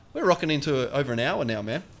far, we're rocking into over an hour now,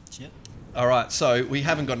 man. Shit. All right, so we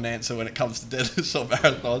haven't got an answer when it comes to deadlifts or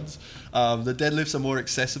marathons. The deadlifts are more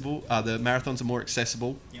accessible. The marathons are more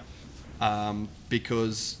accessible. Yep.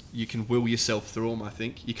 Because you can will yourself through them. I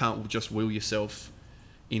think you can't just will yourself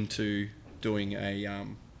into doing it's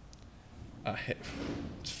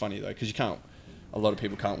funny though, because a lot of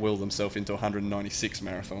people can't will themselves into 196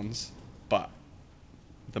 marathons, but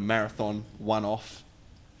the marathon one-off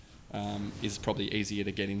is probably easier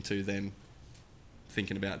to get into than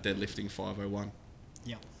thinking about deadlifting 501.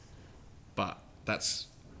 Yeah. But that's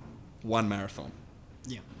one marathon.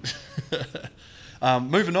 Yeah.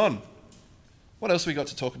 Moving on. What else we got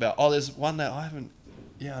to talk about? Oh, there's one that I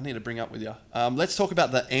need to bring up with you. Let's talk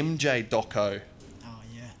about the MJ doco. Oh,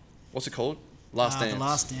 yeah. What's it called? Last Dance. The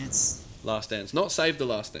Last Dance. Last Dance. Not Save the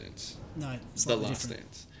Last Dance. No, The Last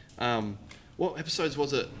different. Dance. What episodes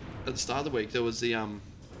was it at the start of the week? There was the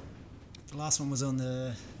last one was on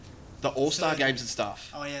the All-Star games and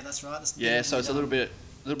stuff. Oh, yeah, that's right. So it's a little bit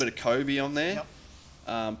of Kobe on there.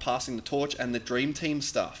 Yep. Passing the torch, and the Dream Team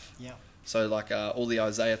stuff. Yep. So like all the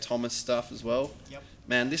Isaiah Thomas stuff as well. Yep.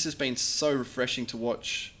 Man, this has been so refreshing to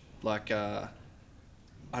watch. Like, I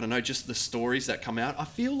don't know, just the stories that come out. I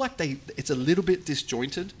feel like it's a little bit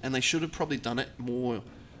disjointed, and they should have probably done it more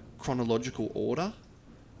chronological order.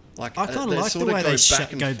 Like, I kind of like the way they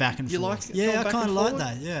go back and forth. You like? Yeah, I kind of like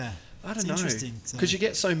that. Yeah. I don't know. Interesting. Because you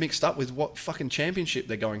get so mixed up with what fucking championship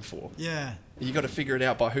they're going for. Yeah. You got to figure it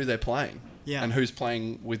out by who they're playing. Yeah. And who's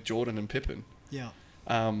playing with Jordan and Pippen. Yeah.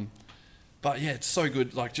 But yeah, it's so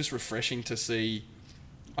good. Like, just refreshing to see.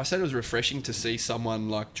 I said it was refreshing to see someone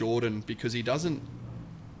like Jordan, because he doesn't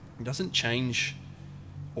change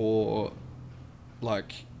or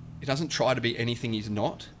like he doesn't try to be anything he's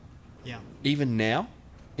not. Yeah. Even now,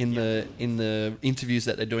 in the interviews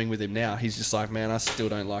that they're doing with him now, he's just like, man, I still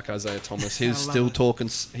don't like Isaiah Thomas. He's still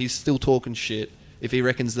talking shit. If he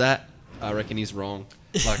reckons that, I reckon he's wrong.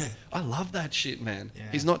 Like, I love that shit, man. Yeah.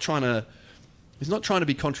 He's not trying to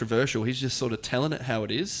be controversial. He's just sort of telling it how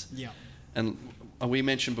it is. Yeah. And we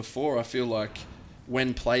mentioned before, I feel like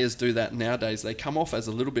when players do that nowadays, they come off as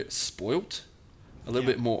a little bit spoilt, a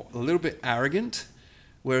little bit arrogant.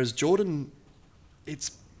 Whereas Jordan,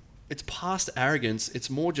 it's past arrogance. It's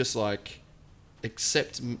more just like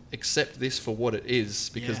accept this for what it is,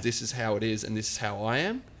 because this is how it is and this is how I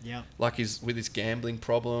am. Yeah. Like with his gambling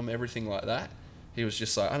problem, everything like that. He was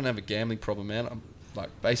just like, I don't have a gambling problem, man. I'm like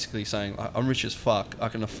basically saying, I'm rich as fuck. I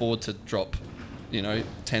can afford to drop,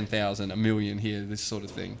 10,000, $1 million here, this sort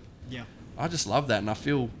of thing. Yeah. I just love that. And I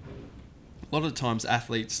feel a lot of the times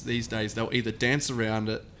athletes these days, they'll either dance around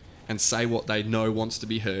it and say what they know wants to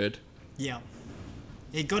be heard. Yeah.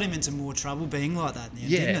 It got him into more trouble being like that now,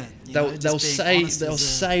 didn't it? They'll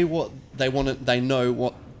say what they want. They know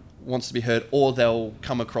what wants to be heard, or they'll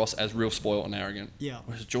come across as real spoiled and arrogant. Yeah.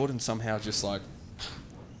 Whereas Jordan somehow just like...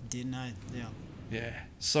 Didn't know, yeah. Yeah,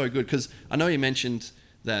 so good. Because I know you mentioned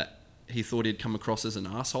that he thought he'd come across as an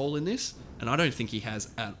asshole in this, and I don't think he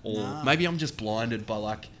has at all. No. Maybe I'm just blinded by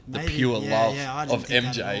like the pure love of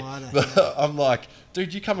MJ. But I'm like,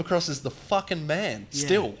 dude, you come across as the fucking man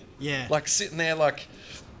still. Yeah. Like sitting there like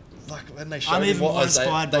when they showed I'm him even what more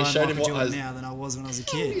inspired by Michael Jordan Isaiah, now than I was when I was a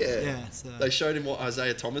kid. Yeah. So. They showed him what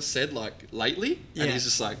Isaiah Thomas said like lately, and he's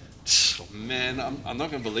just like, oh, man, I'm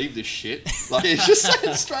not gonna believe this shit. Like he's just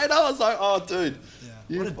saying straight up. I was like, oh, dude.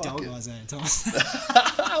 Yeah. What a dog, Isaiah Thomas.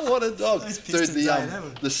 What a dog. Dude,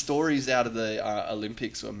 the stories out of the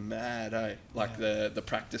Olympics were mad, eh? Like the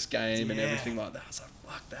practice game and everything like that. I was like,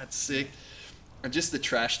 fuck, that's sick. And just the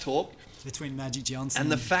trash talk. Between Magic Johnson.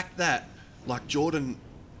 And the fact that, like, Jordan,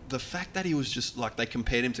 the fact that he was just, like, they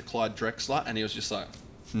compared him to Clyde Drexler, and he was just like,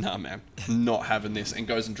 nah, man, not having this. And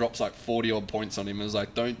goes and drops, like, 40-odd points on him. And was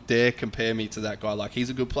like, don't dare compare me to that guy. Like,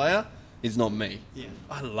 he's a good player. He's not me. Yeah.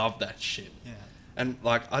 I love that shit. Yeah. And,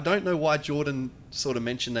 like, I don't know why Jordan sort of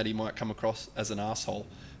mentioned that he might come across as an asshole.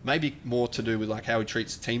 Maybe more to do with, like, how he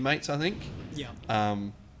treats teammates, I think. Yeah.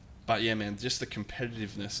 But, yeah, man, just the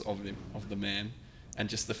competitiveness of him, of the man, and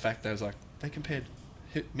just the fact that it was like, they compared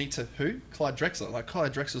me to who? Clyde Drexler. Like,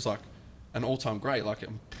 Clyde Drexler's, like, an all-time great. Like,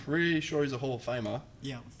 I'm pretty sure he's a Hall of Famer.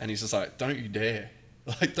 Yeah. And he's just like, don't you dare.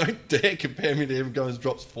 Like, don't dare compare me to him. Goes,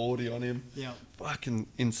 drops 40 on him. Yeah. Fucking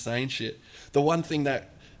insane shit. The one thing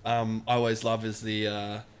that I always love is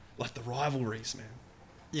the rivalries, man.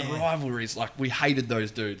 Yeah. The rivalries, like, we hated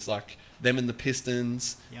those dudes, like them and the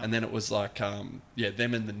Pistons, and then it was like, them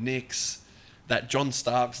and the Knicks. That John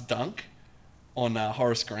Starks dunk on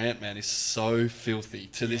Horace Grant, man, is so filthy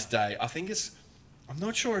to this day. I'm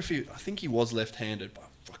not sure I think he was left-handed, but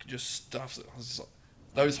fucking just stuffs it. I was just like,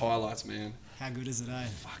 those highlights, man. How good is it, eh?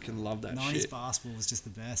 Fucking love that 90s shit. basketball was just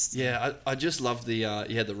the best. Yeah, I just love the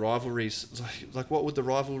rivalries. Like what would the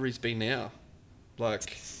rivalries be now?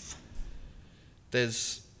 Like,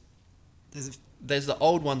 there's the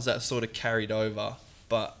old ones that sort of carried over,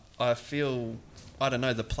 but I feel, I don't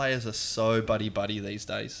know, the players are so buddy these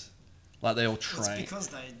days. Like, they all train. It's because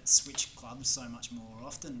they switch clubs so much more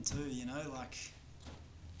often too, like...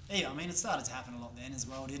 Yeah, I mean, it started to happen a lot then as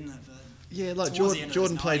well, didn't it? But yeah, like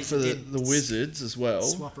Jordan played for the Wizards as well.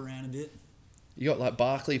 Swap around a bit. You got, like,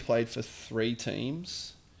 Barkley played for 3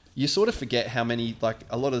 teams. You sort of forget how many, like,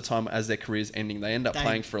 a lot of the time as their career's ending, they end up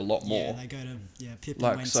playing for a lot more. Yeah, they go to, Pippen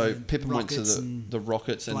like, went so to Pippen went to the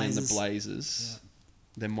Rockets and then the Blazers. Blazers. Yeah.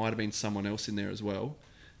 There might have been someone else in there as well.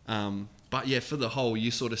 But yeah, for the whole,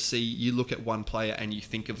 you sort of you look at one player and you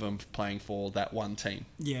think of them playing for that one team.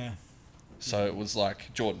 Yeah. So it was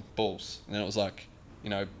like Jordan, Bulls, and then it was like,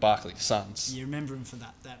 Barkley, Suns. You remember him for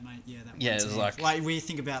that mate, that one Yeah, it was team. like we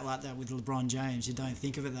think about like that with LeBron James. You don't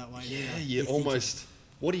think of it that way, do you? Yeah, you almost...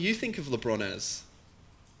 What do you think of LeBron as?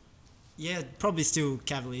 Yeah, probably still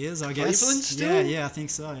Cavaliers, I guess. Cleveland still? Yeah, I think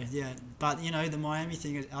so. Yeah, but the Miami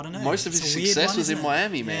thing, I don't know. Most of his success was in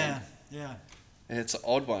Miami, man. Yeah. And it's an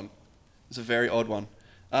odd one. It's a very odd one.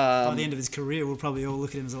 By the end of his career, we'll probably all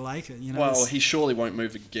look at him as a Laker. Well, he surely won't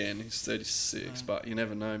move again. He's 36, but you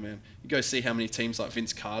never know, man. You go see how many teams like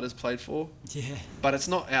Vince Carter's played for. Yeah. But it's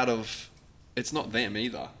not them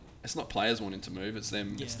either. It's not players wanting to move. It's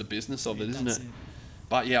them. Yeah. It's the business of it, isn't it?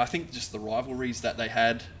 But yeah, I think just the rivalries that they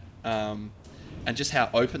had, and just how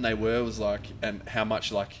open they were was like, and how much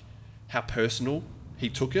like, how personal he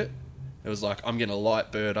took it. It was like, I'm going to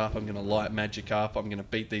light Bird up, I'm going to light Magic up, I'm going to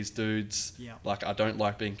beat these dudes. Yeah. Like, I don't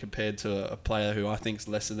like being compared to a player who I think's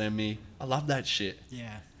lesser than me. I love that shit.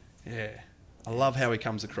 Yeah. Yeah. I love how he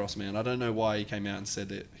comes across, man. I don't know why he came out and said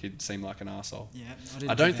that he'd seem like an arsehole. Yeah.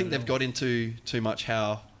 I don't think they've got into too much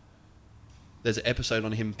how there's an episode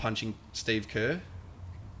on him punching Steve Kerr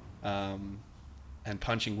and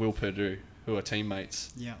punching Will Perdue, who are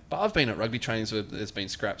teammates. Yeah. But I've been at rugby trainings where there's been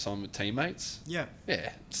scraps on with teammates. Yeah.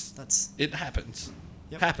 Yeah. It happens.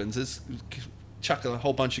 Yep. Happens. It's chuck a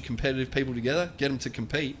whole bunch of competitive people together, get them to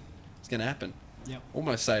compete. It's going to happen. Yep.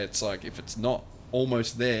 Almost say it's like, if it's not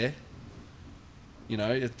almost there, you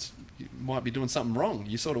know, you might be doing something wrong.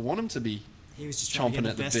 You sort of want him to be he was just trying to chomping get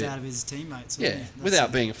at the the best bit. out of his teammates. Yeah,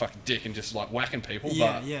 without being a fucking dick and just like whacking people.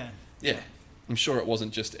 Yeah, but yeah. I'm sure it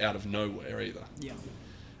wasn't just out of nowhere either. Yeah.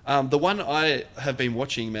 The one I have been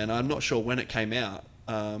watching, man, I'm not sure when it came out.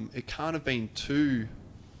 It can't have been too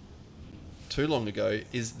long ago.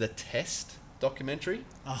 Is the Test documentary?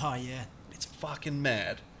 Oh yeah. It's fucking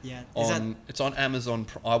mad. Yeah. It's on Amazon.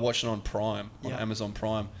 I watched it on Prime. On Yeah. Amazon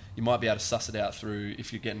Prime. You might be able to suss it out through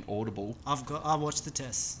if you're getting Audible. I watched the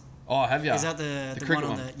Tests. Oh, have you? Is that the cricket one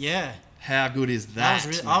on the? Yeah. How good is that? That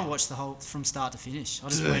was really, I watched the whole from start to finish. I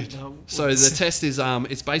just went the whole. So the Test is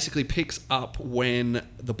it's basically picks up when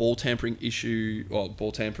the ball tampering issue or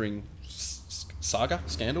ball tampering saga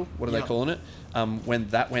scandal. What are they calling it? When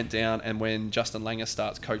that went down and when Justin Langer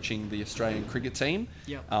starts coaching the Australian cricket team.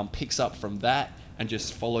 Picks up from that and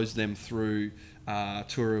just follows them through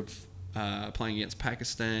tour of playing against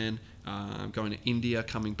Pakistan, going to India,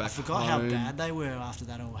 coming back home. I forgot how bad they were after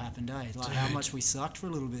that all happened, eh? Like how much we sucked for a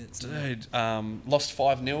little bit. So. Dude, lost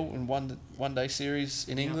 5-0 in one day series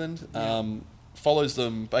in England. Follows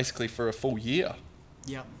them basically for a full year.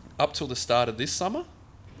 Yep. Up till the start of this summer?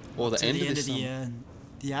 Or the end of this summer?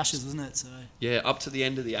 The Ashes, wasn't it? So yeah, up to the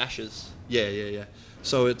end of the Ashes. Yeah.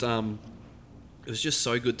 So it was just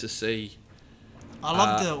so good to see. I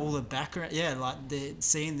loved all the background. Yeah, like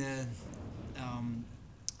seeing the.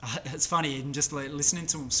 It's funny, even just like listening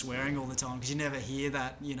to him swearing all the time because you never hear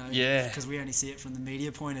that, you know. Yeah. Because we only see it from the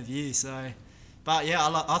media point of view. So, but yeah,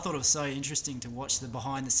 I thought it was so interesting to watch the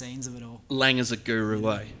behind the scenes of it all. Langer's a guru,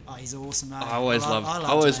 eh? Oh, he's awesome, mate. I always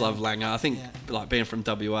loved Langer. I think like being from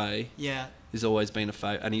WA. Yeah. He's always been a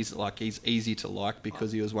favourite, and he's easy to like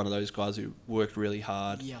because he was one of those guys who worked really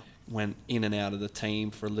hard. Yeah. Went in and out of the team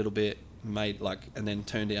for a little bit, and then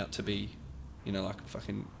turned out to be, you know,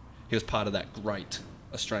 he was part of that great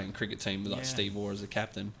Australian cricket team with Steve Waugh as a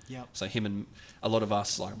captain. Yep. So him and a lot of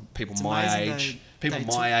us, like people It's my amazing age,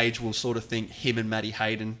 age will sort of think him and Matty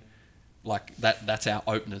Hayden, like that's our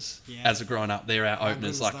openers. Yeah. As a growing up, they're our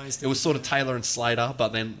openers. good was Like those it was two, sort of Taylor and Slater, but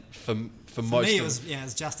then for most me, of it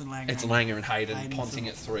was Justin Langer. it's Langer and Hayden ponting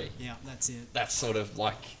at 3. Yeah, that's it. That's sort of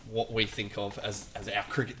like what we think of as our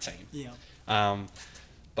cricket team. Yeah.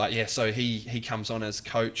 But yeah, so he comes on as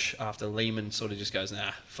coach after Lehman sort of just goes,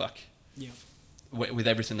 nah, fuck. Yeah. With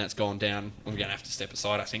everything that's gone down, we're going to have to step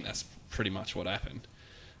aside. I think that's pretty much what happened.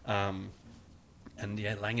 And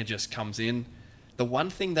yeah, Langer just comes in. The one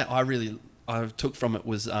thing that I took from it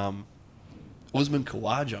was Usman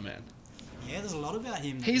Khawaja, man. Yeah, there's a lot about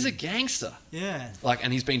him. He's a gangster. Yeah.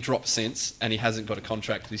 And he's been dropped since, and he hasn't got a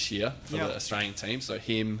contract this year for the Australian team. So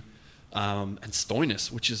him and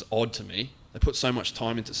Stoinis, which is odd to me. They put so much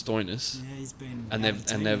time into Stoinis. Yeah, he's been. And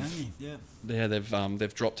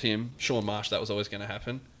they've dropped him. Sean Marsh, that was always going to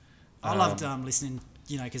happen. I loved listening,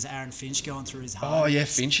 you know, because Aaron Finch going through his heart. Oh yeah,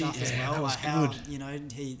 Finchy. Stuff as well. That was like good. How, you know,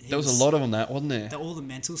 he there was a lot of that, wasn't there? All the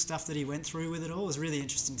mental stuff that he went through with it all was really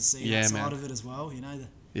interesting to see that side of it as well. You know.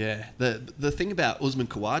 Yeah. The thing about Usman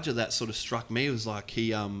Khawaja that sort of struck me was like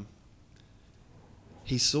he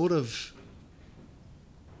sort of.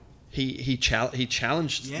 He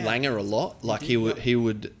challenged Langer a lot. Like he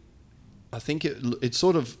would. I think it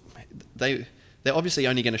sort of they're obviously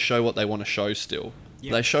only going to show what they want to show still.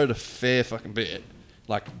 Yep. They showed a fair fucking bit,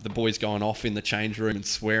 like the boys going off in the change room and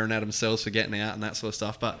swearing at themselves for getting out and that sort of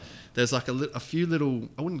stuff. But there's like a few little,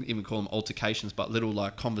 I wouldn't even call them altercations, but little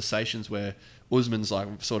like conversations where Usman's like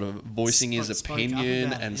sort of voicing his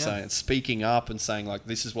opinion and speaking up and saying like,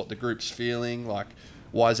 this is what the group's feeling. Like,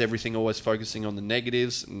 why is everything always focusing on the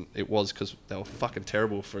negatives? And it was because they were fucking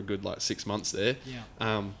terrible for a good 6 months there.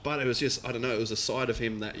 Yeah. But it was just, I don't know, it was a side of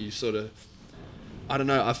him that you sort of, I don't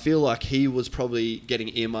know, I feel like he was probably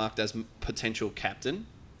getting earmarked as potential captain.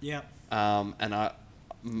 Yeah. And I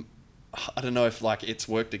don't know if it's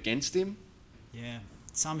worked against him. Yeah.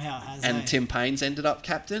 Somehow it has. And Tim Payne's ended up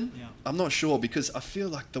captain. Yeah. I'm not sure because I feel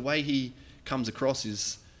like the way he comes across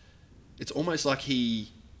is, it's almost like he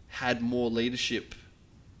had more leadership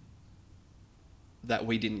that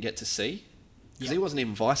we didn't get to see. Because Yep. he wasn't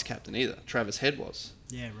even vice captain either. Travis Head was.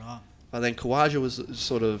 Yeah, right. But then Kawaja was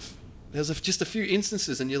sort of... There was just a few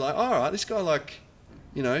instances and you're like, all right, this guy, like,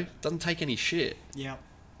 you know, doesn't take any shit. Yep.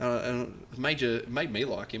 And it made me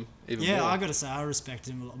like him even Yeah, more. I got to say, I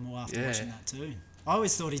respected him a lot more after watching that too. I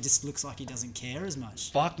always thought he just looks like he doesn't care as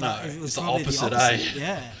much. Fuck no. But it was It's the probably opposite, eh?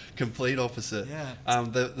 Yeah. Complete opposite. Yeah.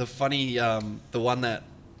 The funny... the one that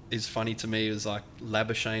is funny to me is, like,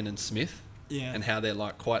 Labuschagne and Smith. Yeah. And how they're,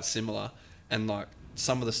 like, quite similar. And, like,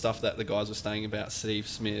 some of the stuff that the guys were saying about Steve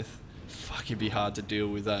Smith, fuck, he'd be hard to deal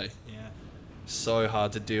with, eh? Yeah. So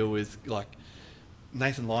hard to deal with. Like,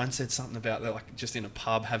 Nathan Lyon said something about that, like, just in a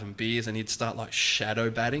pub having beers and he'd start, like, shadow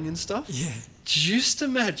batting and stuff. Yeah. Just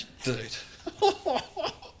imagine, dude.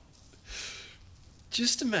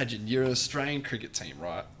 Just imagine you're an Australian cricket team,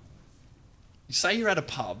 right? You say you're at a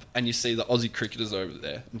pub and you see the Aussie cricketers over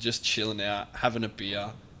there and just chilling out, having a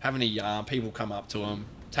beer, having a yarn. People come up to them,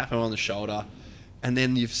 tap them on the shoulder, and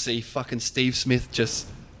then you see fucking Steve Smith just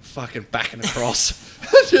fucking backing across.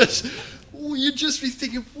 You'd just be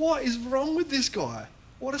thinking, what is wrong with this guy?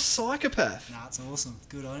 What a psychopath. Nah, it's awesome.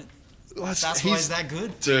 Good on it. Well, That's why he's that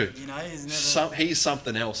good. Dude. You know, he's never... He's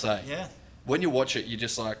something else, eh? Yeah. When you watch it, you're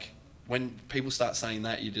just like... When people start saying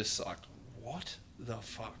that, you're just like, what the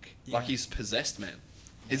fuck? Yeah. Like, he's possessed, man.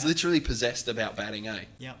 He's Yeah. literally possessed about batting, eh?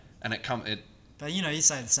 Yep. And But, you know, you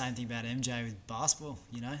say the same thing about MJ with basketball,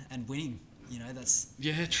 you know, and winning. You know, that's...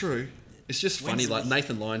 Yeah, true. It's just funny, When's like, the-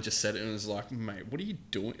 Nathan Lyon just said it and was like, mate, what are you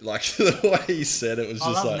doing? Like, the way he said it was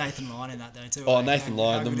I just love like... Nathan Lyon in that, though, too. Oh, Like, Nathan how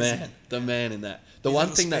Lyon, the good is he? man. The man in that. The His one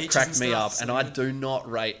little thing that speeches cracked and me stuff, up, so and I good. do not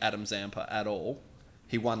rate Adam Zampa at all.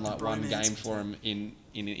 He won, like, one bromance game for him between-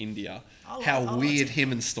 in India. I How like weird it.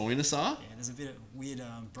 him and Stoinis are. Yeah, there's a bit of weird...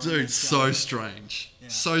 bromance Dude, so going. strange. Yeah.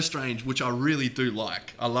 So strange, which I really do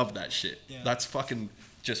like. I love that shit. Yeah. That's fucking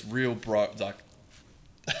just real like,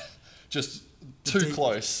 just too deep-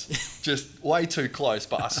 close. Just way too close,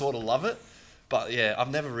 but I sort of love it. But yeah,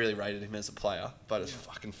 I've never really rated him as a player, but it's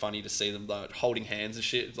fucking funny to see them like holding hands and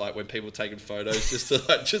shit, like when people are taking photos just to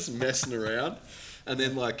like just messing around. And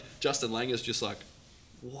then like Justin Langer's just like,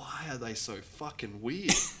 why are they so fucking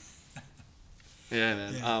weird? Yeah,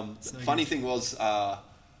 man. Yeah, so Funny good. thing was,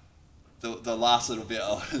 the last little bit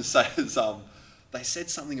I was say is they said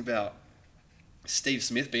something about Steve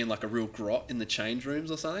Smith being like a real grot in the change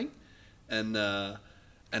rooms or something, and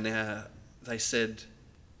they said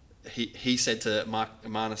he said to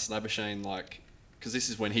Marnus Labuschagne, like, because this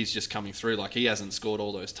is when he's just coming through, like he hasn't scored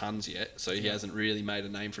all those tons yet, so he hasn't really made a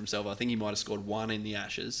name for himself. I think he might have scored one in the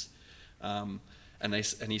Ashes, and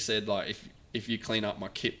he said like if you clean up my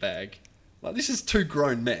kit bag. Like, this is two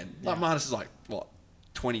grown men. Like, Marnus is like, what,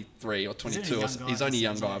 23 or 22? He's only a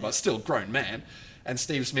young guy, but still a grown man. And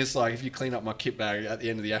Steve Smith's like, if you clean up my kit bag at the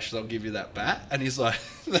end of the Ashes, I'll give you that bat. And he's like,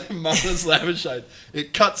 Marnus Labuschagne,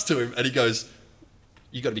 it cuts to him and he goes,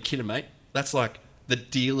 you got to be kidding, mate. That's like the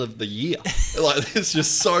deal of the year. Like, it's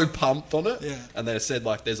just so pumped on it. Yeah. And they said,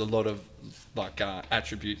 like, there's a lot of, like,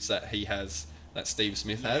 attributes that he has, that Steve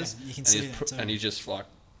Smith has. You can and see he's that too. And he just, like,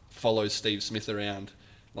 follows Steve Smith around,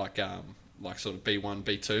 like sort of B1,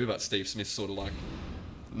 B2, but Steve Smith's sort of like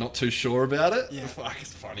not too sure about it. Yeah. Fuck,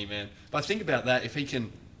 it's funny, man. But I think about that, if he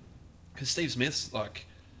can, because Steve Smith's like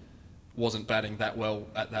wasn't batting that well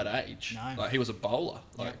at that age. No. Like, he was a bowler.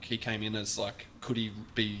 Like, he came in as like, could he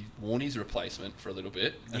be Warnie's replacement for a little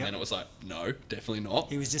bit? And then it was like, no, definitely not.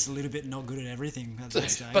 He was just a little bit not good at everything at that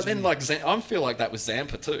stage. But then wasn't like, I feel like that was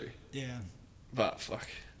Zampa too. he? Yeah. But fuck,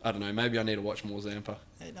 I don't know. Maybe I need to watch more Zampa.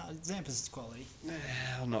 Hey, no, Zampa's quality. Nah,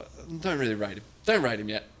 I'm not. Don't really rate him. Don't rate him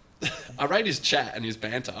yet. I rate his chat and his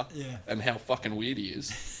banter. Yeah. And how fucking weird he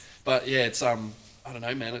is. But yeah, it's I don't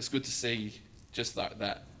know, man. It's good to see just like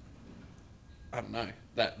that. I don't know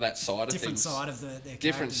that side of Different things. side of their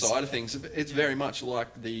Different characters, side of yeah. things. It's very much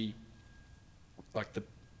like the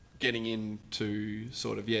getting into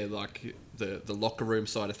sort of like the locker room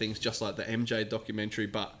side of things, just like the MJ documentary,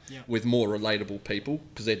 but with more relatable people,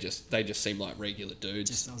 because they just seem like regular dudes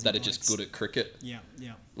Just Aussie that are just blokes. good at cricket. Yeah,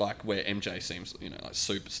 yeah. Like where MJ seems, like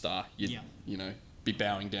superstar. You'd, be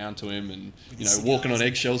bowing down to him and, With his walking on cigars.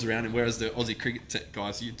 eggshells around him. Whereas the Aussie cricket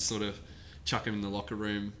guys, you'd sort of chuck him in the locker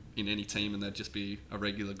room in any team and they'd just be a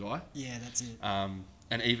regular guy. Yeah, that's it.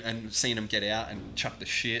 And seeing him get out and chuck the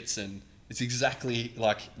shits, and it's exactly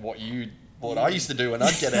like what I used to do when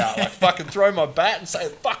I'd get out, like fucking throw my bat and say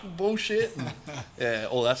fucking bullshit, and,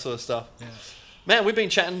 all that sort of stuff. Yeah. Man, we've been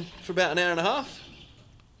chatting for about an hour and a half.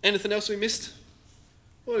 Anything else we missed?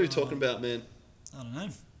 What are we talking about, man? I don't know.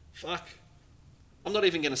 Fuck. I'm not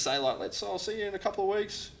even going to say like, I'll see you in a couple of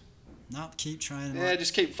weeks. Nope, keep training. Yeah, mate.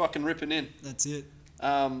 just keep fucking ripping in. That's it.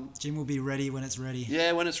 Gym will be ready when it's ready.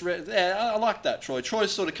 Yeah, when it's ready. Yeah, I like that, Troy.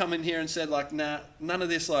 Troy's sort of come in here and said, like, nah, none of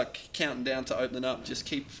this, like, counting down to opening up. Just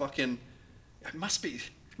keep fucking... It must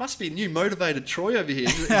be new motivated Troy over here.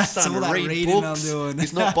 He's starting to read books.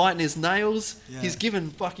 He's not biting his nails. Yeah. He's giving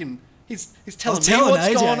fucking... He's telling me what's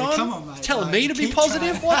AJ, going on. Come on, mate. He's telling me to be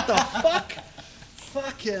positive. Trying. What the fuck?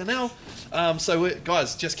 Fuck yeah, now.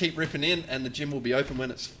 Guys, just keep ripping in, and the gym will be open when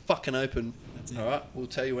it's fucking open. That's it. All right, we'll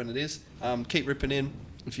tell you when it is. Keep ripping in.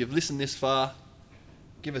 If you've listened this far,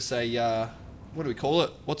 give us a what do we call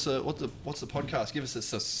it? What's the podcast? Give us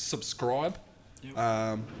a subscribe,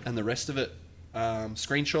 and the rest of it,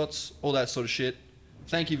 screenshots, all that sort of shit.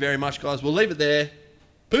 Thank you very much, guys. We'll leave it there.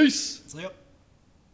 Peace. See ya.